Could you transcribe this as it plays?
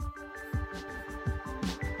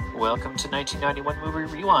Welcome to 1991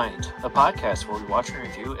 Movie Rewind, a podcast where we watch and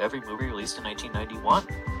review every movie released in 1991,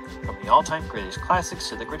 from the all-time greatest classics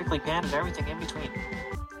to the critically panned and everything in between.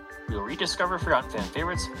 We will rediscover forgotten fan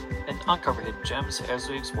favorites and uncover hidden gems as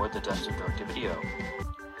we explore the depths of direct-to-video.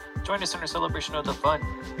 Join us in our celebration of the fun,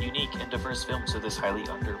 unique, and diverse films of this highly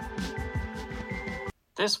under.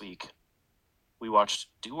 This week, we watched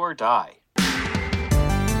Do or Die.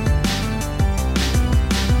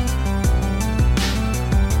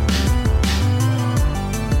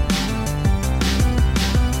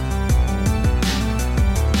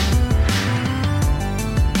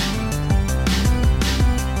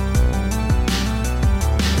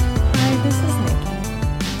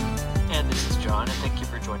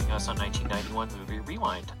 On 1991 Movie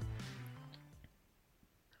Rewind.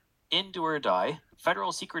 In Do or Die,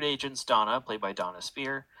 federal secret agents Donna, played by Donna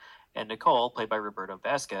Spear, and Nicole, played by Roberto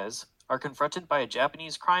Vasquez, are confronted by a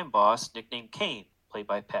Japanese crime boss nicknamed Kane, played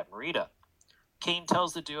by Pat Morita. Kane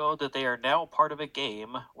tells the duo that they are now part of a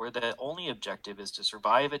game where the only objective is to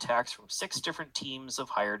survive attacks from 6 different teams of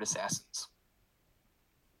hired assassins.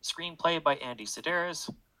 Screenplay by Andy Sidaris,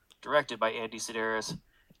 directed by Andy Sidaris,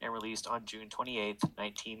 and released on June 28th,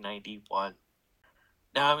 1991.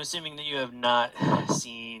 Now, I'm assuming that you have not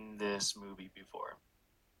seen this movie before.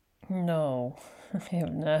 No, I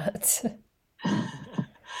have not.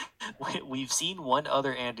 We've seen one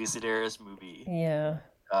other Andy Sidaris movie. Yeah.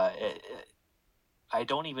 I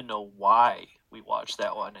don't even know why we watched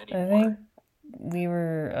that one anymore. I think we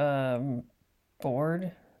were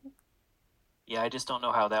bored. Yeah, I just don't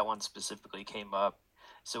know how that one specifically came up.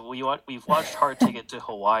 So we've watched Hard Ticket to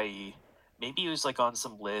Hawaii. Maybe it was like on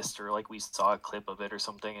some list, or like we saw a clip of it or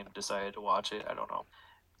something and decided to watch it. I don't know.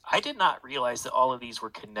 I did not realize that all of these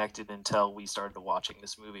were connected until we started watching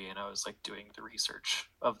this movie and I was like doing the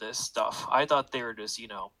research of this stuff. I thought they were just,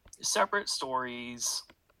 separate stories.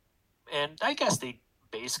 And I guess they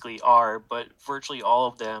basically are, but virtually all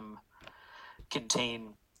of them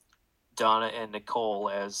contain Donna and Nicole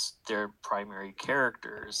as their primary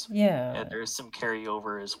characters. Yeah. And there's some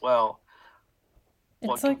carryover as well.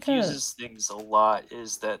 What confuses things a lot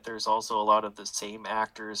is that there's also a lot of the same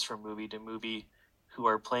actors from movie to movie who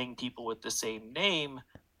are playing people with the same name,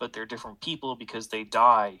 but they're different people because they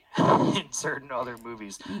die in certain other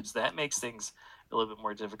movies. So that makes things a little bit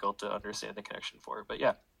more difficult to understand the connection for. But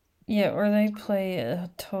yeah. Yeah, or they play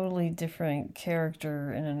a totally different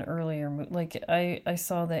character in an earlier movie. Like, I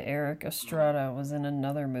saw that Eric Estrada was in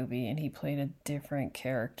another movie and he played a different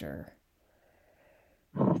character.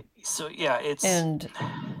 So, yeah, it's... And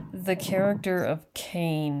the character of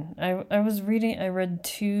Kane, I read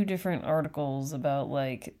 2 different articles about,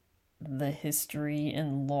 like, the history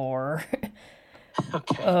and lore.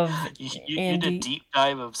 Okay. You did a deep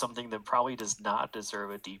dive of something that probably does not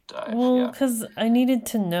deserve a deep dive. Well, because I needed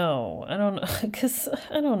to know. I don't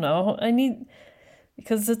know.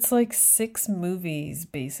 Because it's like 6 movies,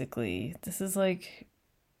 basically. This is like,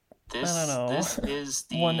 I don't know. This is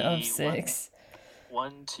the... one of 6.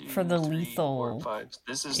 1, 2, for the 3, lethal 4, 5.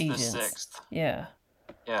 This is agents. The 6th. Yeah.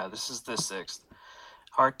 Yeah, this is the 6th.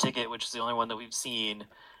 Hard Ticket, which is the only one that we've seen,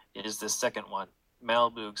 is the second one.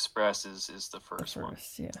 Malibu Express is the first one.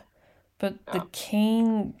 Yeah. But the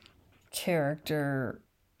Kane character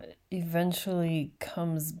eventually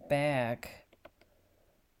comes back,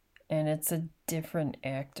 and it's a different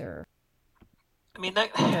actor. I mean,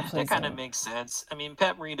 that kind of makes sense. I mean,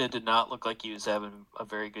 Pat Morita did not look like he was having a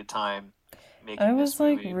very good time making I was this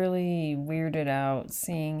movie. Like really weirded out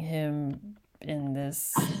seeing him in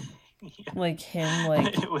this. Yeah. Like him,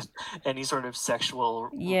 like with any sort of sexual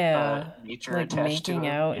nature like attached to him. Making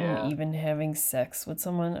out and even having sex with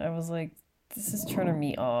someone. I was like, this is turning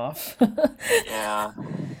me off. Yeah.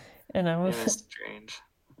 And I was... It was strange.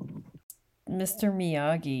 Mr.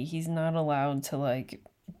 Miyagi, he's not allowed to like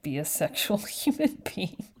be a sexual human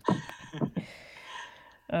being.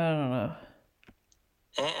 I don't know.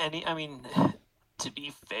 And I mean, to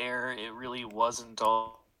be fair, it really wasn't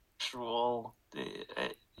all sexual.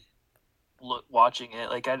 Watching it,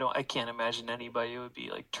 like I can't imagine anybody would be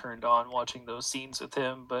like turned on watching those scenes with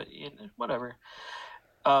him, but whatever.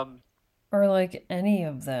 Or like any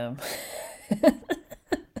of them.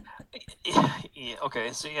 Yeah,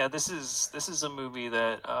 okay, so yeah, this is a movie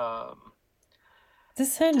that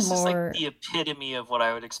this is like the epitome of what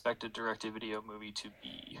I would expect a direct-to-video movie to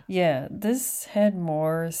be. Yeah, this had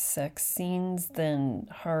more sex scenes than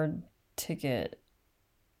Hard Ticket,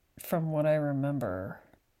 from what I remember.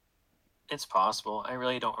 It's possible. I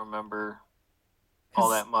really don't remember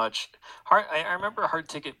all that much. I remember Hard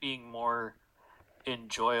Ticket being more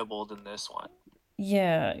enjoyable than this one.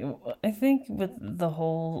 Yeah, I think with the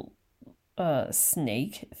whole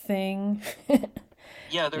snake thing.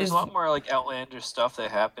 Yeah, there's a is lot more like outlandish stuff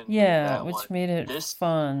that happened in Yeah, that one. which made it This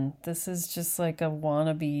fun. This is just like a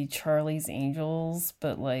wannabe Charlie's Angels,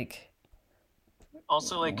 but like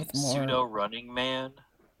also like with more. pseudo Running Man,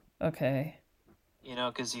 Okay.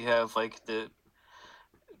 because you have like the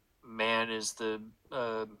man is the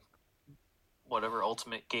uh, whatever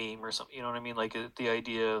ultimate game or something. You know what I mean? Like the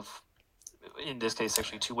idea of, in this case,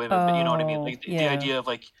 actually two women, but you know what I mean? Oh, Like the yeah. idea of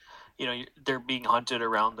like, they're being hunted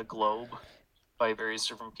around the globe by various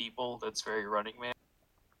different people. That's very Running Man.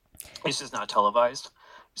 It's just not televised.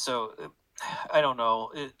 So I don't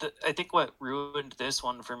know. I think what ruined this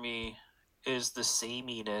one for me is the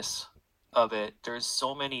sameness of it. There's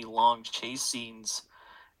so many long chase scenes,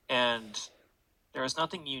 and there's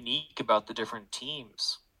nothing unique about the different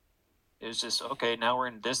teams. It's just, okay, now we're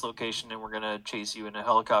in this location and we're gonna chase you in a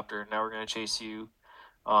helicopter. Now we're gonna chase you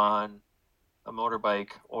on a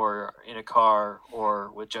motorbike or in a car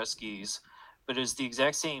or with jet skis. But it's the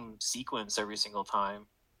exact same sequence every single time,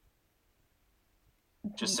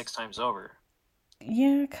 just Y- 6 times over.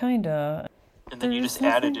 Yeah, kinda. And then you There's just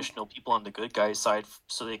add nothing. additional people on the good guys side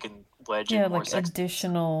so they can wedge in Yeah, more like sex scenes.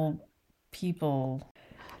 additional people.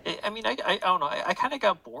 I mean, I don't know. I kind of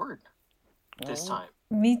got bored this time.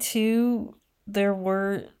 Me too. There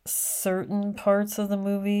were certain parts of the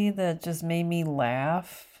movie that just made me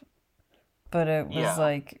laugh, but it was Yeah,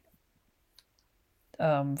 like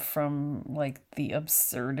from like the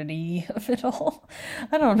absurdity of it all.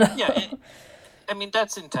 I don't yeah. know. I mean,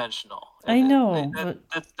 that's intentional. I know,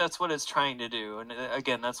 but That's what it's trying to do. And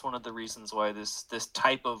again, that's one of the reasons why this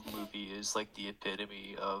type of movie is like the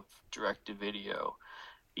epitome of direct to video,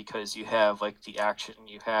 because you have like the action,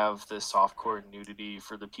 you have the softcore nudity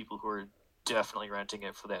for the people who are definitely renting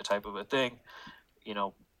it for that type of a thing. You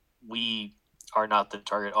know, we are not the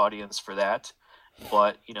target audience for that,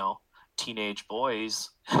 but teenage boys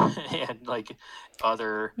and like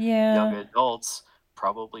other young yeah. adults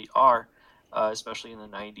probably are, especially in the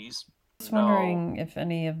 90s. I was No, wondering if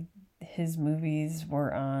any of his movies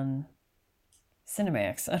were on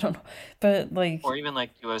Cinemax. I don't know. But or like even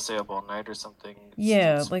like USA Up All Night or something.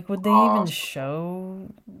 yeah, It's like would they even possible.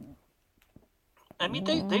 show I mean,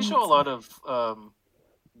 they show a lot of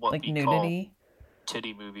what like we call nudity?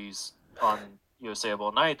 titty movies on USA Up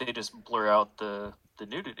All Night. They just blur out the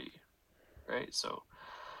nudity, right? So,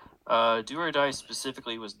 Do or Die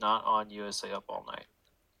specifically was not on USA Up All Night.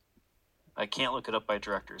 I can't look it up by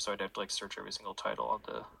director, so I'd have to like search every single title on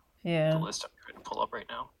the Yeah. list I'm trying to pull up right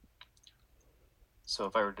now. So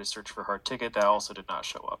if I were to search for Hard Ticket, that also did not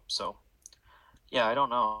show up. So yeah, I don't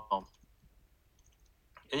know.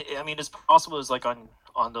 I mean, it's possible it's like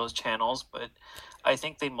on those channels, but I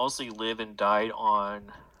think they mostly live and died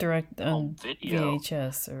on Direct home on video.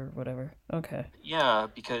 VHS or whatever. Okay. Yeah,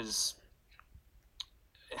 because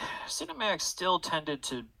Cinemax still tended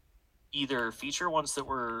to either feature ones that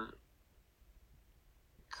were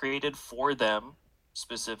created for them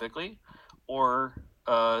specifically, or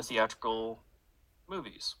theatrical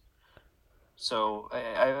movies. So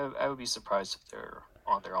I would be surprised if they're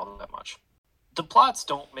on there all that much. The plots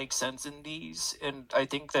don't make sense in these, and I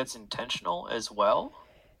think that's intentional as well,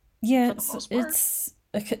 Yeah, for the most part. it's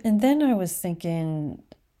and then I was thinking,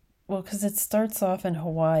 well, because it starts off in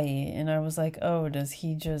Hawaii, and I was like, oh, does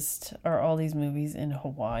he just, are all these movies in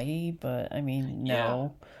Hawaii? But I mean, Yeah,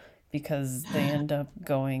 no, because they end up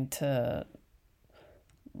going to,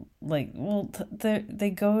 like, well,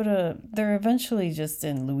 they're eventually just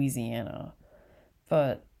in Louisiana,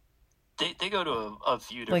 but they go to a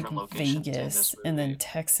few like different locations in this Vegas and then movie.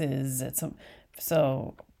 Texas at some,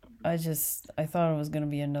 so I thought it was going to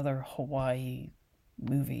be another Hawaii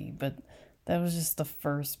movie, but that was just the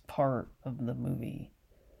first part of the movie.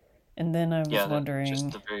 And then I was Yeah, that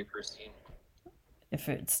just wondering the very first scene. if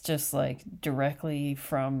it's just like directly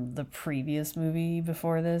from the previous movie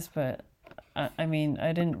before this, but I mean,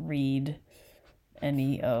 I didn't read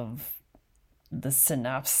any of the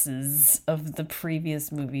synopses of the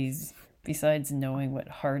previous movies besides knowing what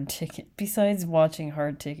Hard Ticket, besides watching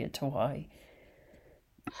Hard Ticket to Hawaii.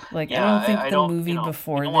 Like, I Yeah, don't think I the don't, movie we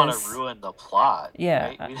before don't want to this. ruin the plot,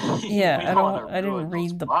 Yeah, right? yeah, We don't want to I ruin didn't those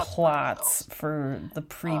read the plots for plots ourselves. for the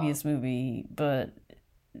Uh, previous movie, but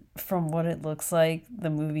from what it looks like, the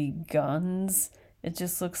movie Guns, it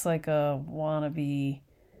just looks like a wannabe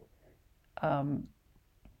um,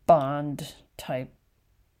 Bond type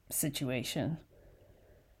situation.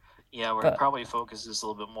 yeah, where it But probably focuses a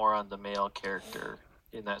little bit more on the male character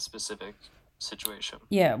in that specific situation.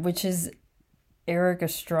 yeah, which is Eric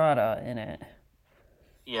Estrada in it.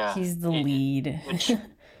 Yeah, He's the lead. which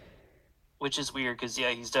which is weird because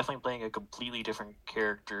yeah, he's definitely playing a completely different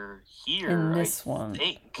character in here. I this one.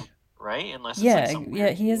 think, right? Unless it's like Yeah, some yeah,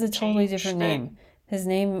 weird he has a name totally change different name. thing. His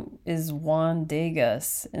name is Juan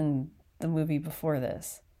Degas in the movie before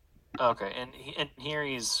this. Okay, and here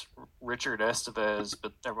he's Richard Estevez,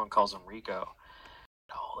 but everyone calls him Rico.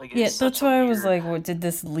 No, like Yeah, it's that's such a why I was weird. like, what did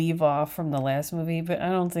this leave off from the last movie? But I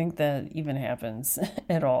don't think that even happens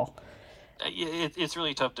at all. It's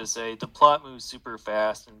really tough to say. The plot moves super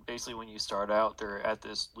fast, and basically when you start out, they're at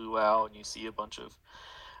this luau, and you see a bunch of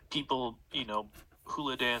people,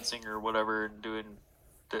 hula dancing or whatever, and doing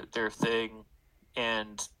their thing,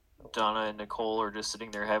 and Donna and Nicole are just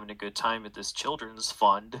sitting there having a good time at this children's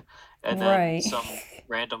fund, and then Right. some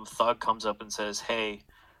random thug comes up and says, "Hey,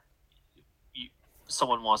 you,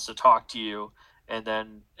 someone wants to talk to you," and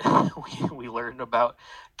then we learn about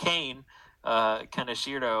Kane,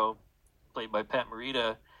 Kaneshiro, played by Pat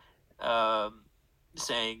Morita, um,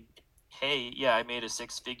 saying, "Hey, yeah, I made a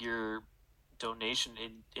six-figure donation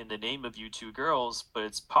in the name of you two girls, but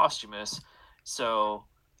it's posthumous, so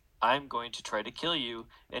I'm going to try to kill you,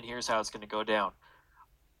 and here's how it's going to go down."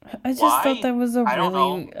 I just thought Why? that was a I don't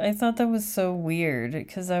know. really, I thought that was so weird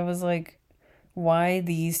because I was like, why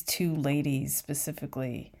these two ladies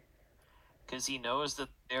specifically? Because he knows that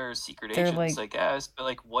they're secret They're agents, like, I guess, but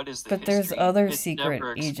like, what is the but there's history? other It's secret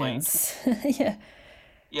never explained. agents. Yeah.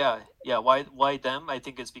 Yeah, yeah. Why them? I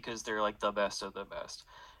think it's because they're like the best of the best.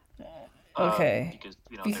 Okay. Because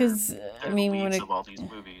they're Because, I they're the mean, when leads it, of all these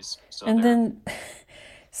movies, so and they're then,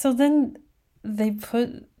 so then they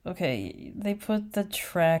put, okay, they put the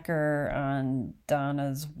tracker on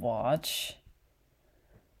Donna's watch,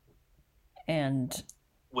 and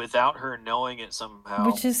without her knowing it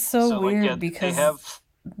somehow. which is so So like, yeah, weird they because have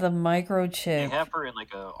the they microchip, have her in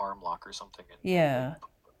like a arm lock or something, and like yeah,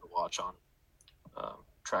 put the watch on,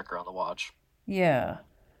 tracker on the watch. yeah,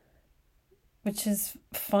 which is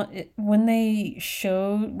fun. When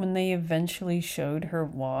they eventually showed her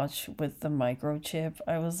watch with the microchip,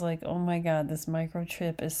 I was like, oh my god, this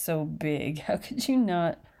microchip is so big. How could you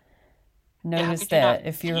not Yeah, how notice could you not that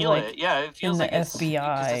if you're feel it? like Yeah, it in feels the like it's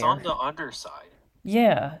because FBI it's on or the underside,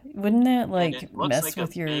 yeah, wouldn't that and it like looks mess like a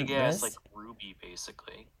with your big ass like wrist? ruby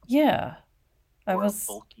basically, Yeah, I or a was,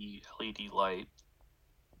 bulky LED light.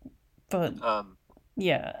 but Um,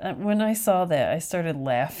 yeah, when I saw that, I started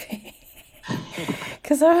laughing. yeah.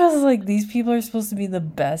 Because I was like, these people are supposed to be the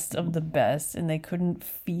best of the best, and they couldn't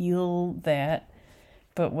feel that.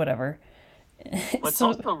 But whatever. What's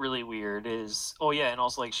So, also really weird is, oh yeah, and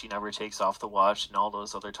also like she never takes off the watch, and all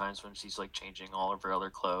those other times when she's like changing all of her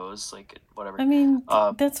other clothes, like I whatever. mean,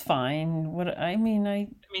 Um, that's fine.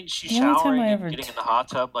 I mean, she's The only time showering I and ever, getting in the hot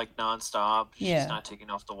tub like nonstop. She's yeah. not taking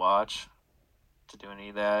off the watch to do any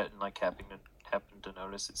of that, and like happen to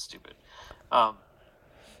notice it's stupid. Um,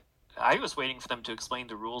 I was waiting for them to explain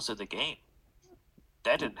the rules of the game.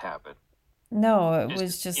 That didn't happen. No, it It's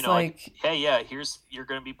just, was just like, like, hey, yeah, you're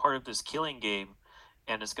gonna be part of this killing game,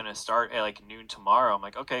 and it's gonna start at like noon tomorrow. I'm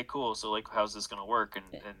like, okay, cool. So like, how's this gonna work? And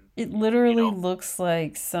it you literally know, looks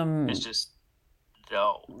like it's some, just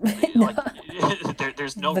no, no, like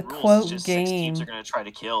there's no the rules. It's quote just six teams are game. gonna try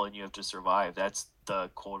to kill, and you have to survive. That's the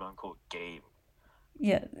quote unquote game.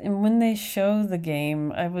 Yeah, and when they show the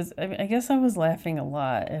game, I guess I was laughing a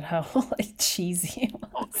lot at how like cheesy it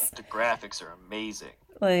Oh, was. the graphics are amazing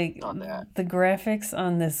Like on that. the graphics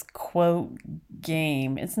on this quote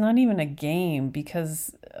game, it's not even a game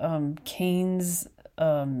because Kane's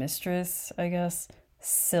mistress, I guess,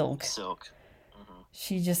 Silk, Silk. Hmm.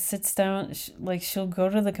 she just sits down, like she'll go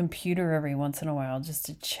to the computer every once in a while just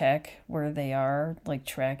to check where they are, like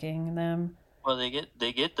tracking them. Well, they get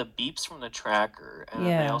the beeps from the tracker, and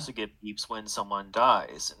then they Yeah. also get beeps when someone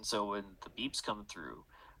dies. And so when the beeps come through,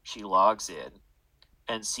 she logs in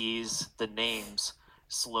and sees the names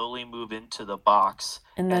slowly move into the box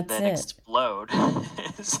And and that's then it. explode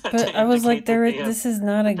But to I was like, indicate that this is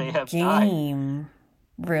not a they have died. game,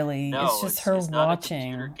 really. It's No, just her it's not a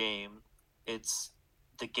computer watching. game. It's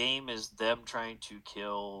the game is them trying to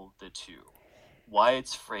kill the two. Why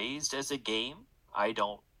it's phrased as a game, I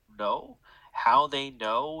don't know. How they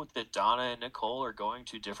know that Donna and Nicole are going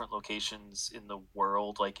to different locations in the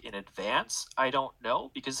world like in advance, I don't know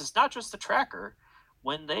because it's not just the tracker.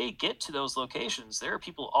 When they get to those locations, there are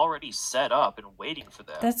people already set up and waiting for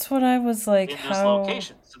them That's what I was like, in those how,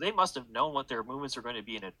 locations. So they must have known what their movements are going to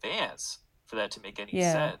be in advance for that to make any yeah.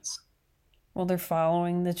 sense. Well, they're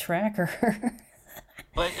following the tracker.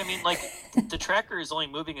 But I mean, like the tracker is only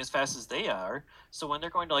moving as fast as they are. So when they're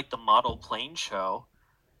going to like the model plane show,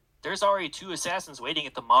 there's already two assassins waiting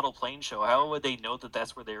at the model plane show. How would they know that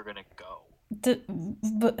that's where they were going to go?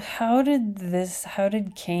 But how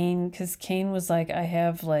did Kane, because Kane was like, I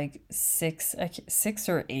have like six, 6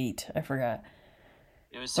 or 8, I forgot.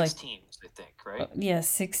 It was six Like, teams, I think, right? yeah,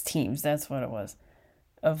 6 teams, that's what it was.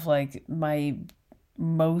 Of like my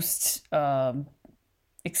most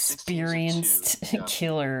Six teams of two. experienced Yeah.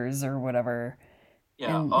 killers or whatever.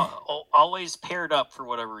 Yeah. And Always paired up for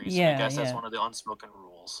whatever reason. I yeah, guess that's yeah. one of the unspoken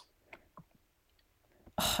rules.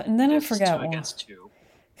 And then I Because it's forgot two one. against two.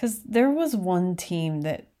 Because there was one team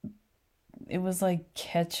that it was like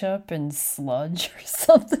ketchup and sludge or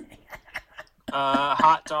something.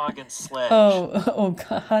 Hot dog and sledge. Oh,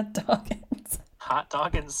 God, hot dog. Hot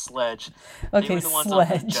dog and sledge. They Okay, were the ones on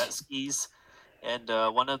the sledge. jet skis, and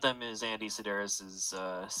one of them is Andy Sedaris'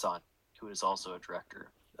 son, who is also a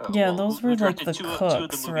director. Yeah, Well, those who were like directed the two of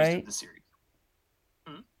the cooks, movies in right? the series.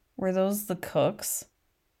 Hmm? Were those the cooks?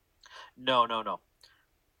 No, no, no.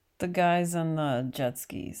 The guys on the jet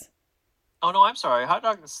skis. Oh no, I'm sorry. Hot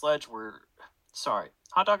dog and sledge were sorry.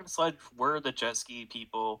 Hot dog and sledge were the jet ski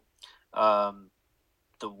people. Um,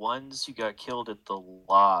 the ones who got killed at the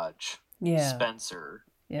lodge, Yeah, Spencer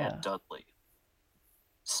and yeah. Dudley.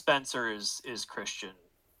 Spencer is Christian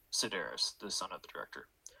Sedaris, the son of the director.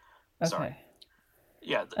 Sorry. Okay.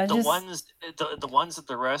 Yeah, I just, the ones at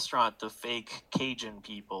the restaurant, the fake Cajun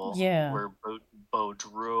people yeah. were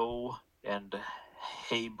Baudreau and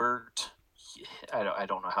Hebert. I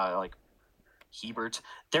don't know how like Hebert.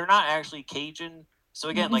 They're not actually Cajun. So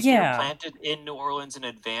again, like they're Yeah, planted in New Orleans in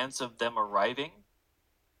advance of them arriving,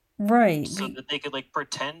 right. so that they could like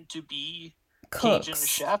pretend to be Cajun Cooks.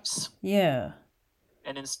 chefs Yeah.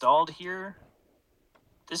 and installed here.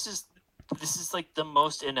 This is this is like the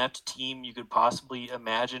most inept team you could possibly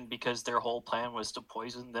imagine because their whole plan was to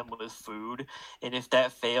poison them with food, and if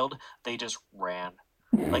that failed, they just ran.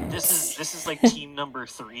 Like this is like team number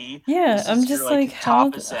 3. Yeah, This I'm is your just like, like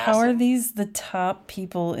top how are assassin. these the top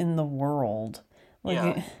people in the world?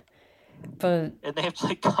 Yeah, Like, but and they have to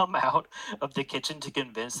like come out of the kitchen to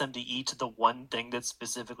convince them to eat the one thing that's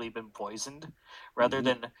specifically been poisoned, rather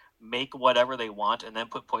than make whatever they want and then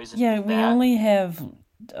put poison yeah, in we that. only have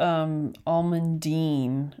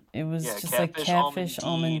almondine. It was Yeah, just like catfish catfish almondine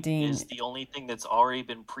almondine. is the only thing that's already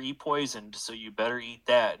been pre-poisoned, so you better eat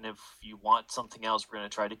that. And if you want something else, we're going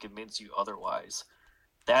to try to convince you otherwise.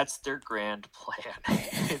 That's their grand plan.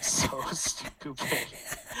 It's so stupid.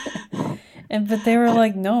 And but they were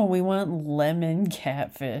like, no, we want lemon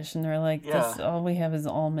catfish, and they're like, Yeah, this all we have is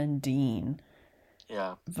almondine.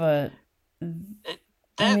 yeah. But It,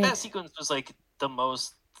 I mean, that sequence was like the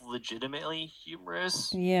most legitimately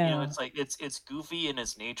humorous. You know, yeah, it's like it's goofy in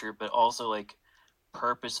its nature, but also like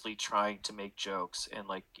purposefully trying to make jokes and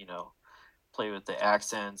like play with the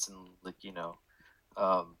accents and like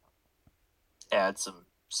um, add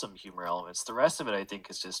some humor elements. The rest of it, I think,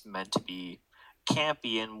 is just meant to be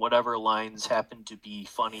campy, and whatever lines happen to be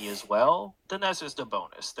funny as well, then that's just a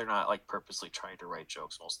bonus. They're not like purposely trying to write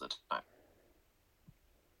jokes most of the time.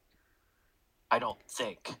 I don't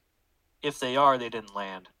think. If they are, they didn't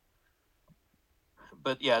land.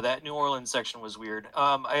 But yeah, that New Orleans section was weird.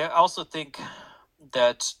 I also think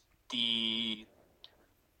that the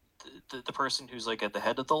the person who's like at the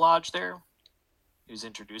head of the lodge there, who's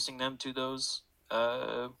introducing them to those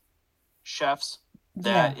uh, chefs,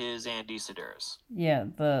 yeah, that is Andy Sedaris, yeah.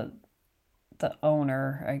 The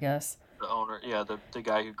owner, I guess. the owner. Yeah, the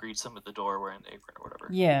guy who greets them at the door wearing the apron or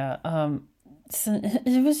whatever. Yeah. So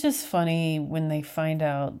it was just funny when they find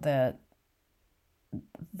out that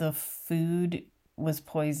the food was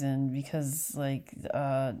poisoned because like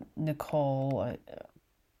Nicole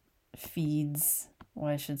feeds.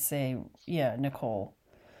 Well, I should say, yeah, Nicole.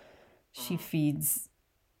 She Hmm. feeds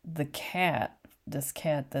the cat. This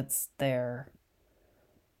cat that's there.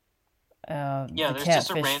 Yeah, The there's just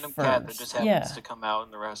a catfish random cat that just first. happens Yeah. to come out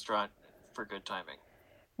in the restaurant for good timing.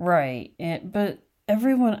 Right. But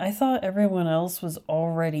everyone, I thought everyone else was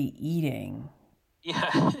already eating.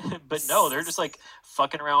 Yeah, but no, they're just like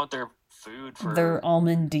fucking around with their food Their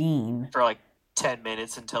almondine. for like 10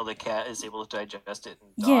 minutes until the cat is able to digest it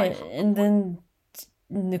and Yeah, die from the and poison. then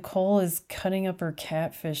Nicole is cutting up her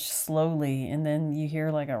catfish slowly, and then you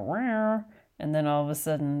hear like a wow, and then all of a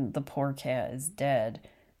sudden the poor cat is dead,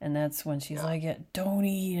 and that's when she's Yeah, like, "Yeah, don't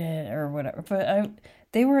eat it or whatever." But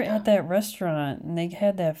they were yeah, at that restaurant and they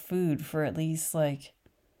had that food for at least like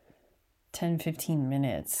 10-15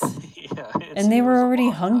 minutes, yeah. and they It were was a already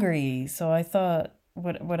long time. hungry. So I thought,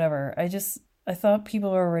 whatever. I thought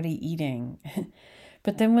people were already eating.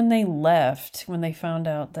 But then when they left, when they found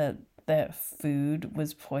out that that food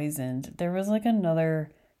was poisoned, there was like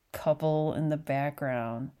another couple in the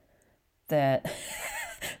background that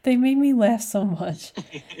They made me laugh so much.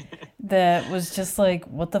 That was just like,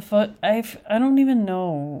 what the fuck? I don't even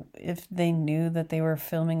know if they knew that they were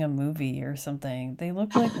filming a movie or something. They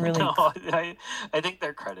look like really. No, I think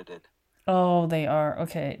they're credited. Oh, they are.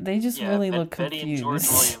 Okay. They just Yeah, really look Betty and George confused.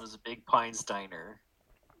 Williams, Big Pine Steiner.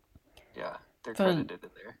 Yeah, they're But credited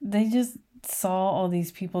in there. they just saw all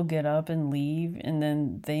these people get up and leave, and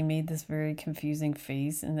then they made this very confusing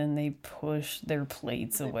face, and then they pushed their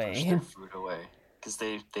plates They push their away. food away because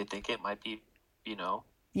they think it might be, you know,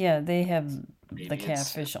 Yeah, they have the maybe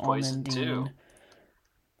it's catfish poison too. almondine,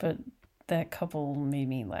 but that couple made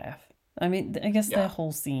me laugh. I mean, I guess Yeah, that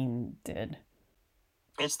whole scene did.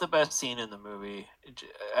 it's the best scene in the movie.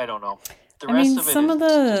 I don't know. The I rest mean, of it some is of just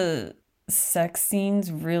the sex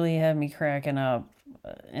scenes really had me cracking up,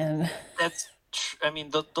 and I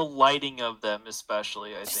mean, the lighting of them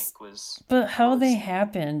especially, I just, think but how they was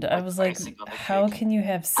happened, I like was like, icing on the how cake. can you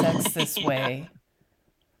have sex this Yeah, way?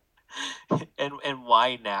 and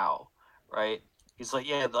why now, right? He's like,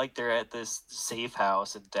 yeah, like they're at this safe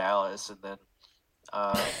house in Dallas, and then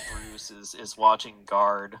Bruce is watching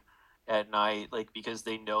guard at night, like because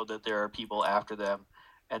they know that there are people after them,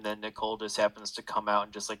 and then Nicole just happens to come out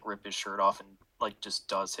and just like rip his shirt off and like just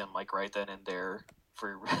does him like right then and there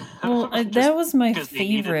for Well, just that was my because they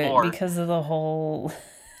needed favorite more because of the whole.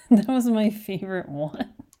 That was my favorite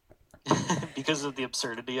one. because of the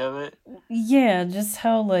absurdity of it. Yeah, just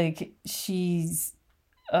how like she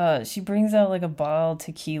brings out like a bottle of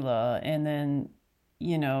tequila, and then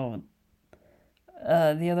you know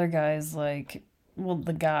the other guy's like, well,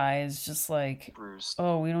 the guy is just like, Bruce,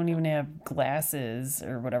 oh, we don't yeah, even have glasses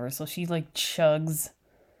or whatever. So she like chugs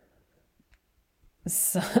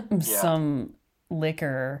yeah, some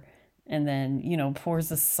liquor, and then pours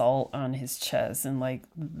the salt on his chest, and like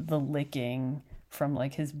the licking from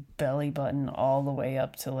like his belly button all the way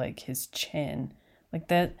up to like his chin, like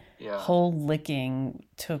that yeah. whole licking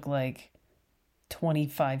took like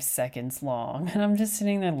 25 seconds long, and I'm just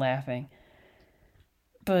sitting there laughing.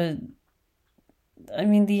 But I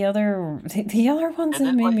mean, the other ones And that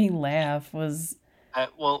then made like me laugh was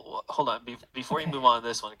well, hold on. Before you okay. move on to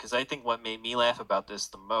this one, because I think what made me laugh about this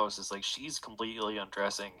the most is like she's completely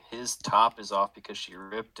undressing. His top is off because she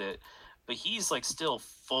ripped it, but he's like still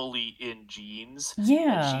fully in jeans,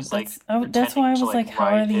 and Yeah, she's like that's why pretending I to was like like,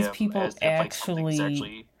 how are ride these him people as if like something's actually,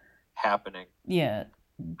 actually happening. yeah,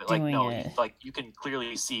 But like doing no, it? like you can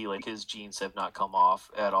clearly see like his jeans have not come off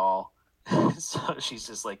at all. So she's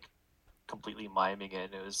just like completely miming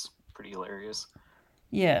it, and it was pretty hilarious.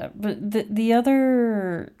 Yeah, but the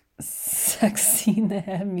other sex scene that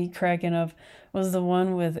had me cracking up was the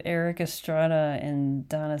one with Eric Estrada and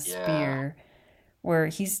Donna Yeah, Spear, where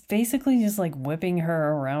he's basically just like whipping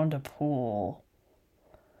her around a pool,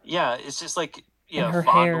 yeah, it's just like and yeah, her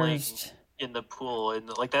fondling hair's in the pool, and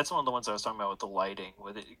like that's one of the ones I was talking about with the lighting,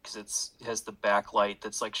 with it because it has the backlight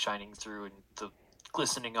that's like shining through and the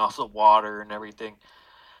glistening off the water and everything.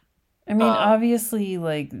 I mean, Um, obviously,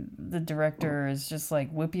 like the director is just like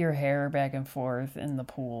whip your hair back and forth in the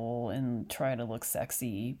pool and try to look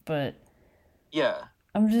sexy, but yeah,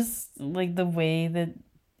 I'm just like the way that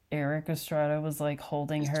Eric Estrada was like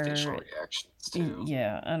holding his facial her. reactions too.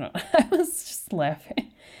 Yeah, I don't. I was just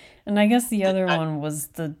laughing, and I guess the other I, one was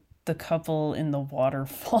the couple in the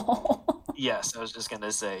waterfall. yes, I was just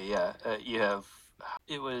gonna say, yeah, you have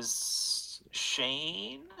it was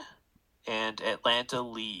Shane and Atlanta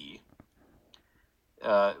Lee.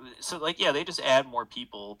 So like yeah, they just add more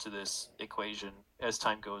people to this equation as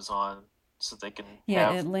time goes on, so they can Yeah,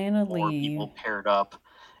 have Atlanta more people Lee. paired up.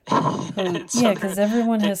 Who? And so Yeah, because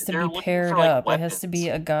everyone has to they're be looking for paired like up. It has to be weapons,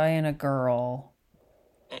 a guy and a girl.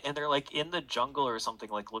 and they're like in the jungle or something,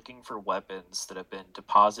 like looking for weapons that have been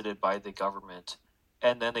deposited by the government.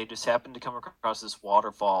 And then they just happen to come across this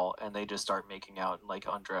waterfall, and they just start making out and like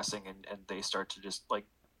undressing, and they start to just like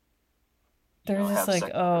They're just have like,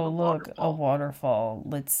 sex under oh, the look, a waterfall. waterfall.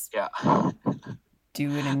 Let's Yeah.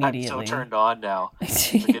 do it I'm so immediately. turned on now.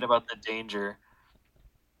 Forget about the danger.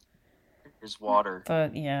 There's water.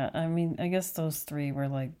 But yeah, I mean, I guess those three were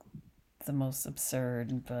like the most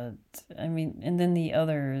absurd, but I mean, and then the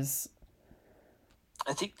others.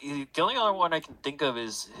 I think the only other one I can think of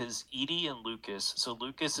is his Edie and Lucas. So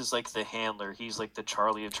Lucas is like the handler. He's like the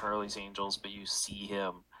Charlie of Charlie's Angels, but you see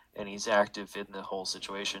him and he's active in the whole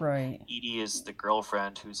situation. Right. Edie is the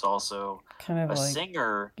girlfriend who's also Kind of a like,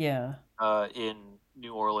 singer yeah. in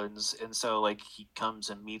New Orleans, and so like he comes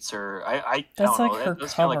and meets her. I That's don't like know. her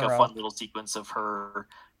That's kind of like a cover fun up, little sequence of her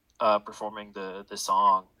performing the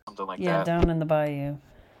song, something like yeah, that. down in the bayou,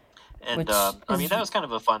 And which I mean is, that was kind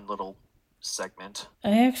of a fun little segment.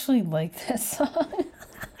 I actually like that song.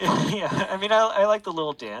 Yeah, I mean, I like the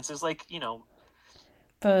little dance. It's like,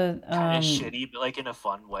 But kind of shitty, but like in a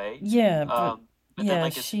fun way. yeah, but But then yeah,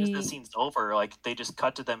 like as soon as the she scene's over, like they just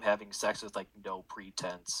cut to them having sex with like no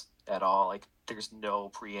pretense at all. Like there's no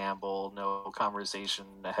preamble, no conversation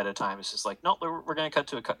ahead of time. It's just like, nope, we're gonna cut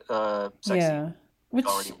to a sex scene yeah, which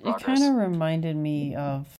already in it kind progress. of reminded me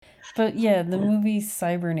of, but yeah, the movie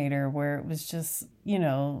Cybernator, where it was just,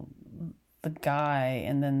 the guy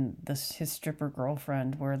and then his stripper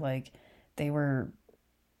girlfriend, where like they were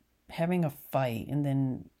having a fight, and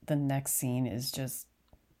then the next scene is just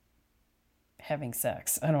having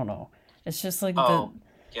sex. I don't know. It's just like Oh,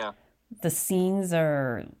 yeah, the scenes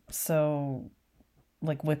are so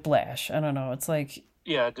like whiplash. I don't know. It's like,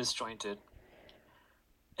 yeah, disjointed.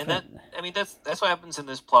 And but that, I mean, that's what happens in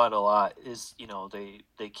this plot a lot. Is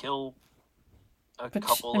they kill a I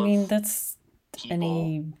couple mean, of that's people.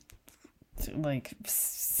 any like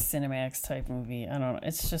Cinemax type movie. I don't know.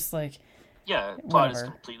 It's just like Yeah, plot is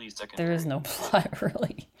whatever. completely There is secondary. no plot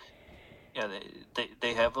really. Yeah,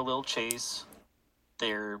 they have a little chase.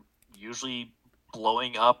 They're usually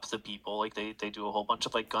blowing up the people. Like they do a whole bunch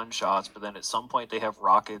of like gunshots, but then at some point they have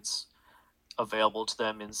rockets available to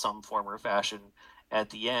them in some form or fashion at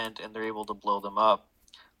the end, and they're able to blow them up.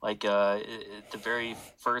 Like the very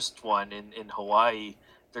first one in Hawaii,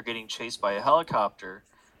 they're getting chased by a helicopter.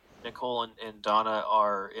 Nicole and Donna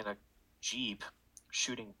are in a jeep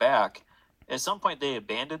shooting back. At some point, they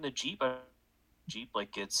abandon the jeep. Jeep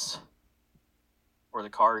like gets or the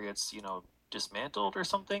car gets dismantled or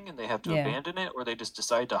something, and they have to Yeah. abandon it, or they just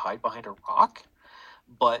decide to hide behind a rock.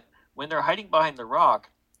 But when they're hiding behind the rock,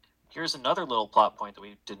 here's another little plot point that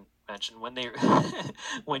we didn't mention. When they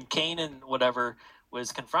when Kane and whatever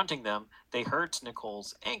was confronting them, they hurt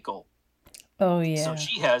Nicole's ankle. Oh So yeah.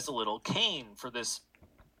 she has a little cane for this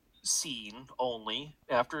scene only.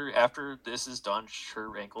 After this is done,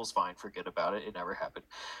 her ankle's fine. Forget about it. It never happened.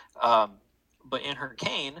 Um, but in her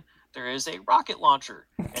cane, there is a rocket launcher,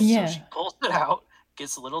 and so Yeah. she pulls it out,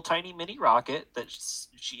 gets a little tiny mini rocket that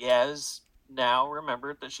she has now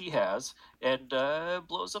remembered that she has, and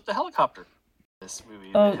blows up the helicopter. This movie,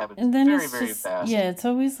 and it Oh, happens and then very it's very just, yeah, fast. it's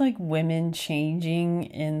always like women changing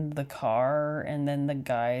in the car, and then the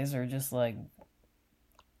guys are just like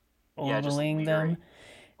Yeah, just ogling them. leering,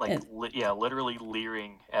 like And, yeah, literally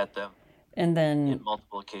leering at them and in then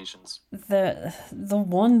multiple occasions. the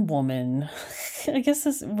one woman, I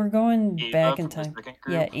guess we're going Ava back in from the time. second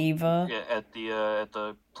Yeah, group, Ava. yeah, at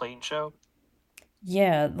the plane show.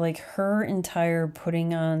 Yeah, like her entire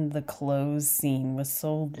putting on the clothes scene was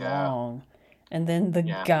so Yeah, long. And then the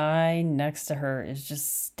yeah, guy next to her is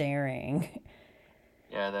just staring.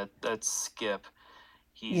 yeah. That's Skip.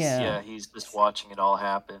 Yeah. He's just watching it all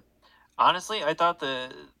happen. Honestly, I thought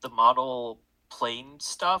the model plane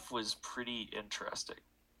stuff was pretty interesting.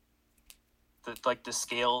 The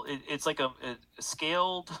scale, it's like a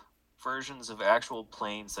scaled versions of actual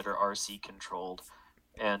planes that are RC controlled,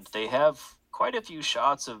 and they have quite a few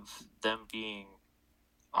shots of them being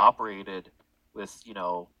operated with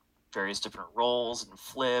various different rolls and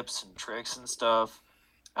flips and tricks and stuff.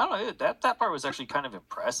 I don't know, that part was actually kind of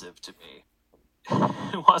impressive to me.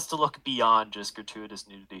 It wants to look beyond just gratuitous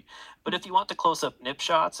nudity, but if you want the close up nip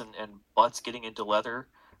shots and butts getting into leather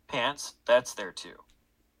pants, that's there too.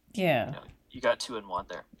 Yeah. You got two in one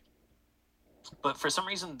there. But for some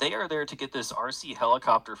reason, they are there to get this RC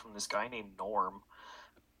helicopter from this guy named Norm.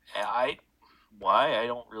 I why I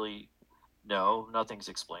don't really know. Nothing's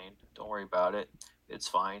explained. Don't worry about it. It's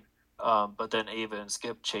fine. But then Ava and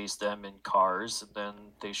Skip chase them in cars, and then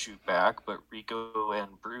they shoot back. But Rico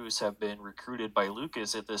and Bruce have been recruited by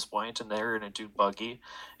Lucas at this point, and they're in a dune buggy,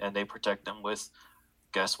 and they protect them with,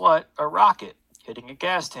 guess what? A rocket hitting a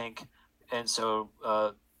gas tank, and so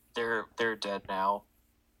they're dead now.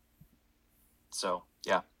 So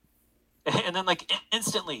yeah, and then like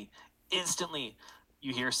instantly,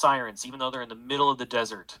 you hear sirens, even though they're in the middle of the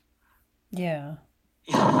desert. Yeah.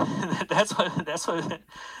 That's what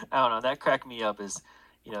I don't know. That cracked me up. Is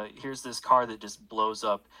here's this car that just blows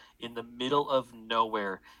up in the middle of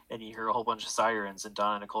nowhere, and you hear a whole bunch of sirens, and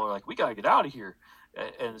Donna and Nicole are like, "We gotta get out of here,"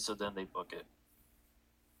 and so then they book it.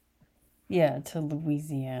 Yeah, to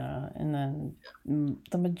Louisiana. And then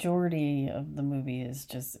the majority of the movie is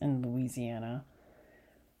just in Louisiana.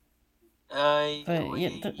 Uh, But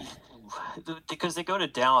yeah, because they go to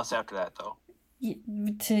Dallas after that, though.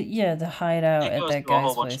 to hide out It at goes that to a whole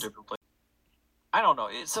guy's bunch of place. different places. I don't know.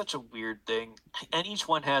 It's such a weird thing, and each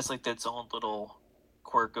one has like its own little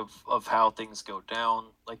quirk of how things go down.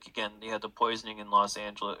 Like again, you had the poisoning in Los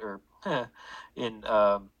Angeles or in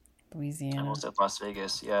I almost Louisiana. said Las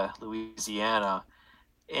Vegas. Yeah, Louisiana,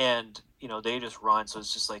 and they just run. So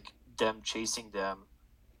it's just like them chasing them,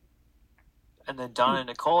 and then Donna and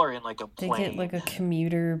Nicole are in like a They get like plane, a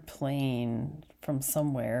commuter plane from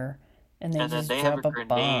somewhere and they and then just they have a drop a grenade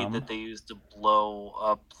bomb. that they use to blow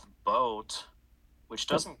up the boat, which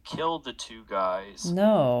But doesn't kill the two guys,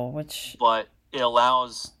 no, which, but it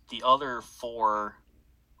allows the other four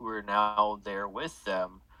who are now there with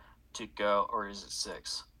them to go, or is it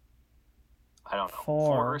six? I don't know,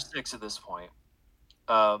 four or four. six at this point.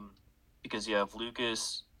 Um, because you have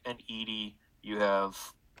Lucas and Edie, you have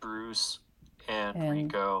Bruce and And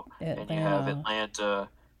Rico, and you have Atlanta, Atlanta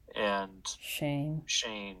and Shane.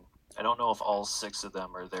 Shane. I don't know if all six of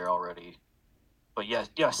them are there already, but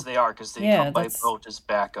yes, they are because they Yeah, come by that's, boat as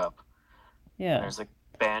backup, and yeah. there's like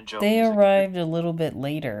banjo They music. arrived a little bit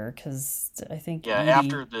later because I think Yeah, Edie,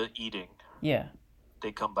 after the eating, yeah.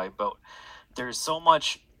 they come by boat. There's so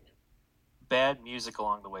much bad music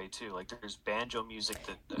along the way too. Like there's banjo music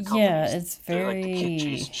that Yeah, accompanies it's the kid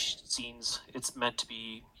chase very, scenes. It's meant to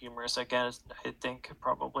be humorous, I guess. I think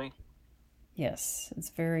probably. yes, it's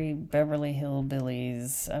very Beverly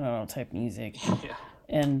Hillbillies, I don't know, type music. Yeah,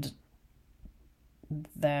 And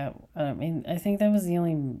that, I mean, I think that was the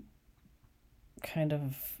only kind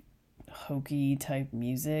of hokey type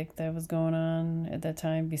music that was going on at that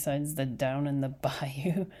time besides the Down in the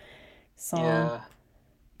Bayou song. yeah.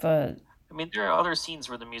 But I mean, there are other scenes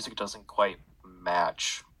where the music doesn't quite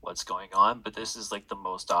match what's going on, but this is like the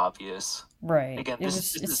most obvious. right, Again, it this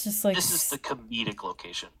was, this it's is just like, this is the comedic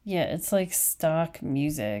location. yeah, it's like stock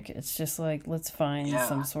music. It's just like, let's find Yeah.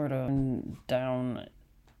 some sort of down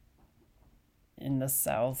in the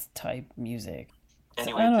South type music.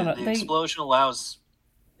 So I Anyway, don't the, know. the They, explosion allows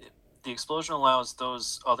the explosion allows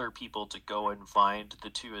those other people to go and find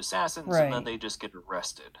the two assassins, and then right. they just get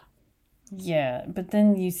arrested. Yeah, but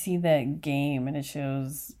then you see that game and it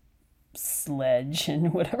shows Sledge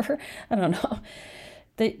and whatever. I don't know.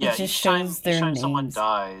 It Yeah, just each time shows each their time someone names.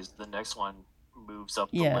 dies, the next one moves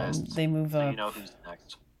up the Yeah, list, they move so you up. know who's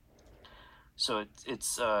next. So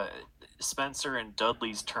it's Spencer and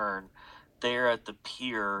Dudley's turn. They're at the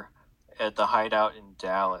pier at the hideout in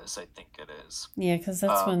Dallas, I think it is. Yeah, because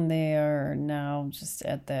that's Um, when they are now just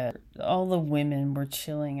at that. All the women were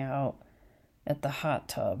chilling out at the hot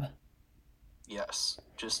tub. yes,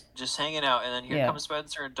 just hanging out, and then here Yeah. comes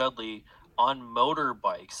Spencer and Dudley on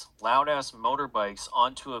motorbikes, loud ass motorbikes,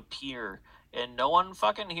 onto a pier, and no one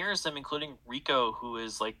fucking hears them, including Rico, who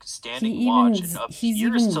is like standing watch and He's appears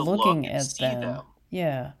even to look looking and at see them. them,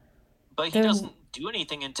 Yeah. but he They're doesn't do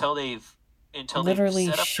anything until they've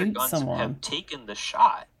literally set up their shoot guns and someone. have taken the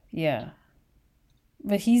shot. Yeah.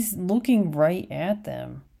 But he's looking right at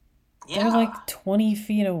them. They're Yeah, like 20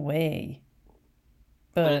 feet away.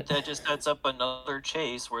 but But that just sets up another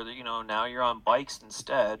chase where now you're on bikes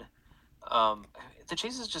instead. Um, the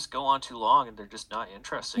chases just go on too long, and they're just not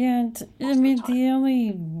interesting yeah, I most of the mean, time. the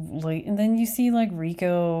only, like, and then you see, like,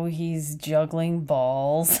 Rico, he's juggling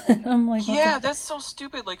balls. And I'm like, what the? Yeah, that's so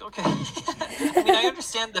stupid. Like, okay, I mean, I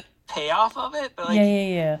understand the payoff of it, but Yeah, like yeah,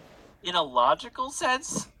 yeah. in a logical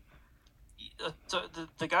sense, so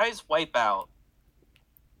the guys wipe out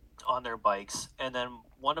on their bikes, and then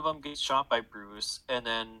one of them gets shot by Bruce, and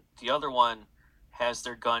then the other one has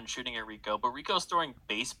their gun shooting at Rico, but Rico's throwing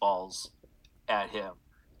baseballs at him.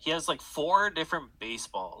 He has like four different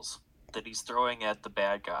baseballs that he's throwing at the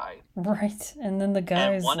bad guy, Right. And then the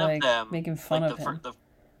and guy's, one of like, them, making fun like of him.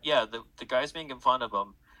 the guy's making fun of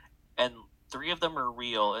him, and three of them are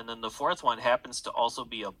real, and then the fourth one happens to also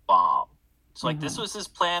be a bomb. So like this Mm-hmm. was his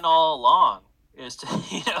plan all along, is to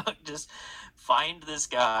just find this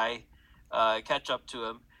guy, catch up to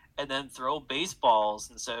him, and then throw baseballs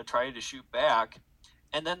instead of trying to shoot back.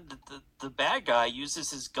 And then the bad guy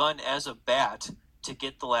uses his gun as a bat to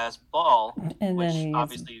get the last ball, And then which he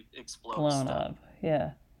gets obviously explodes blown them. up.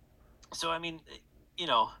 Yeah. So I mean, you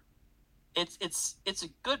know, it's a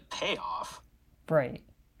good payoff, Right.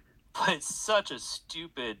 but it's such a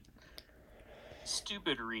stupid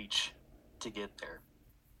reach to get there.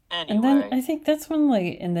 And then Anyway, I think that's when,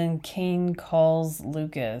 like, and then Kane calls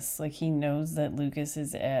Lucas. Like, he knows that Lucas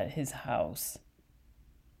is at his house.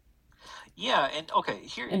 yeah, and okay,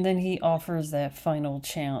 here, And then he offers that final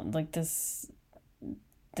challenge. Like,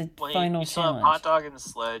 the well, final you still have Hot challenge. Dog and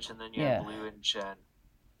Sledge, and then you have Yeah. Lou and Jen.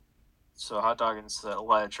 So Hot Dog and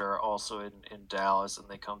Sledge are also in Dallas, and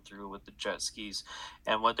they come through with the jet skis.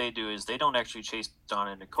 And what they do is they don't actually chase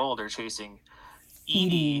Donna and Nicole; they're chasing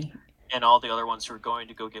Edie Edie. and all the other ones who are going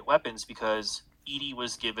to go get weapons because Edie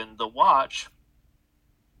was given the watch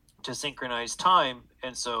to synchronize time,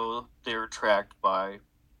 and so they're tracked by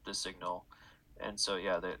the signal, and so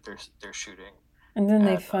yeah, they're shooting And then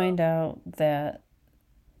they at find out that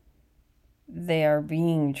they are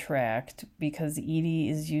being tracked because Edie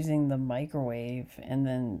is using the microwave, and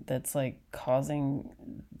then that's like causing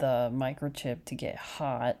the microchip to get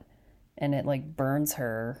hot, and it like burns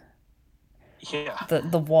her. Yeah,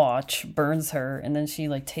 The watch burns her, and then she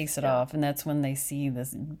like takes it yeah. off, and that's when they see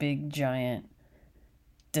this big giant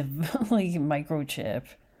like microchip.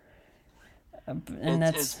 And It's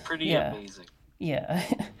that's pretty yeah, amazing. yeah.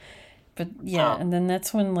 But yeah, Um, and then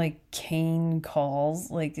that's when like Kane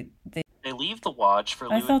calls. Like they leave the watch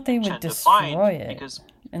for I Liu thought they and would Chen to find destroy it, because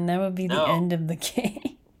and that would be the no, end of the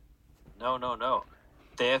game. no.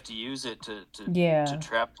 They have to use it to Yeah,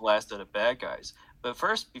 trap the last of the bad guys. But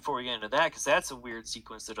first, before we get into that, because that's a weird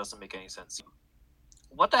sequence that doesn't make any sense.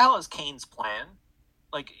 What the hell is Kane's plan?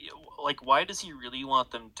 Like, why does he really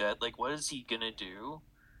want them dead? Like, what is he gonna do?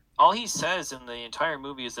 All he says in the entire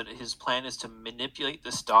movie is that his plan is to manipulate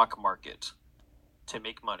the stock market to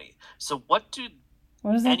make money. So, what do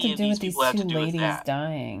what does that have to any of do these with these people have two to do with ladies that?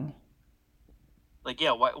 dying? Like,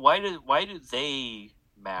 yeah, why do they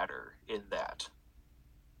matter in that?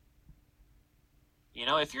 You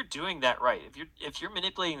know, if you're doing that right, if you're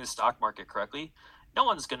manipulating the stock market correctly, no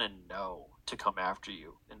one's gonna know to come after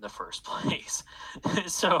you in the first place.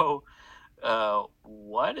 So,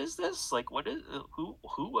 what is this? Like, what is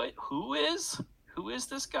who is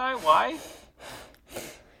this guy? Why?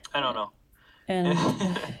 I don't know. And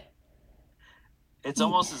It's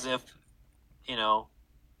almost as if, you know,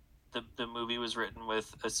 the movie was written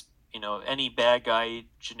with any bad guy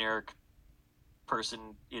generic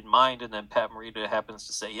person in mind, and then Pat Morita happens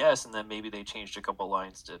to say yes, and then maybe they changed a couple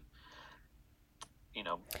lines to, you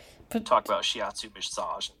know, but talk about shiatsu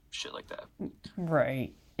massage and shit like that.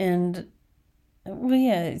 right, and well,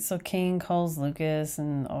 yeah. So Kane calls Lucas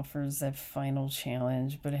and offers a final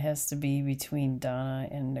challenge, but it has to be between Donna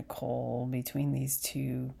and Nicole, between these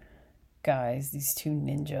two guys, these two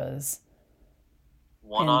ninjas,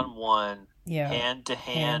 One and on one, yeah, hand to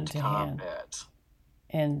hand hand to hand. combat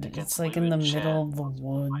And it's against like Liu in the and middle Chen of the was the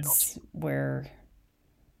final woods team. where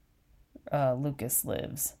Lucas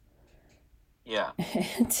lives. Yeah.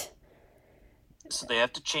 And, So they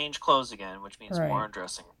have to change clothes again, which means more right.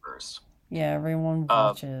 undressing first. Yeah, everyone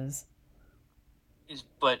Uh, watches.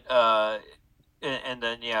 but and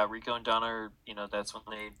then yeah, Rico and Donna are, that's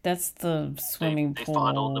when That's the swimming they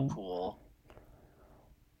fondle in the pool.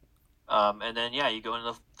 pool. And then yeah, you go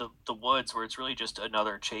into the woods where it's really just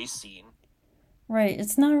another chase scene. Right,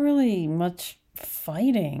 it's not really much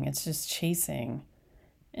fighting, it's just chasing.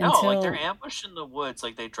 No, like they're Until, ambushed in the woods,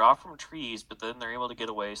 like they drop from trees, but then they're able to get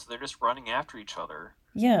away, so they're just running after each other.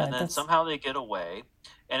 yeah, And then that's somehow they get away.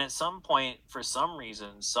 And at some point, for some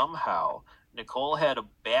reason, somehow, Nicole had a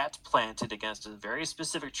bat planted against a very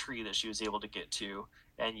specific tree that she was able to get to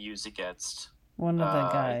and use against one of the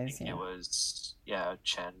I guys, think it yeah. was, yeah,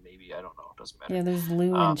 Chen, maybe, I don't know, it doesn't Yeah, matter. there's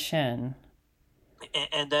Lou and Um, Chen.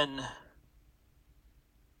 and then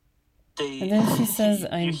And they then she says,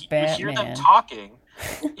 I'm you hear them Batman. talking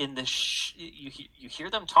in the you hear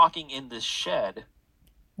them talking in this shed,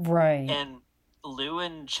 Right. and Lou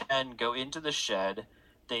and Chen go into the shed.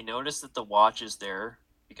 They notice that the watch is there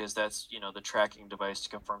because that's the tracking device to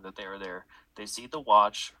confirm that they are there. They see the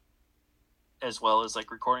watch as well as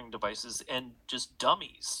like recording devices and just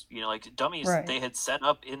dummies, like dummies Right. they had set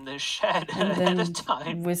up in this shed And ahead of then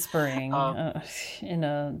time. whispering Um, in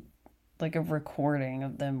a like a recording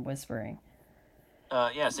of them whispering.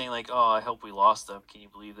 yeah, saying like, "Oh, I hope we lost them. Can you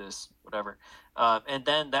believe this? Whatever." And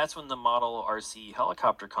then that's when the Model RC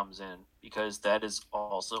helicopter comes in because that is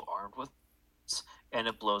also armed with, and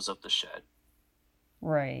it blows up the shed.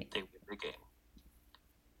 Right. They win the game.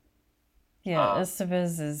 Yeah,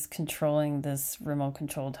 Estevez is controlling this remote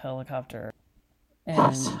controlled helicopter. So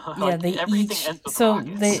And yeah, like they everything each ends with so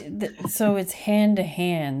rockets. so it's hand to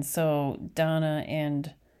hand. So Donna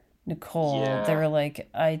and Nicole, Yeah, they're like,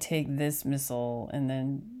 I take this missile, and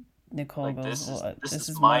then Nicole like goes, well, this this is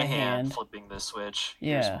is my my hand hand. flipping this switch.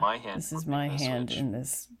 Here's Yeah, my hand this is flipping my this hand switch. in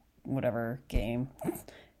this whatever game.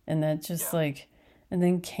 And that just Yeah, like, and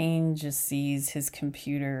then Kane just sees his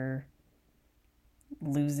computer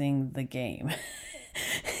losing the game.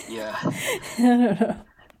 yeah. I don't know.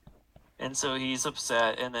 And so he's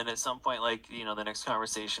upset, and then at some point, like, the next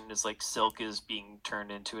conversation is like Silk is being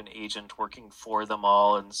turned into an agent working for them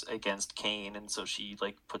all and against Kane, and so she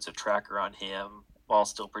like puts a tracker on him while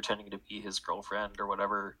still pretending to be his girlfriend or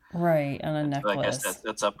whatever. Right, on a And so I guess necklace.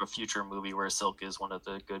 that's up a future movie where Silk is one of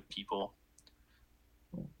the good people,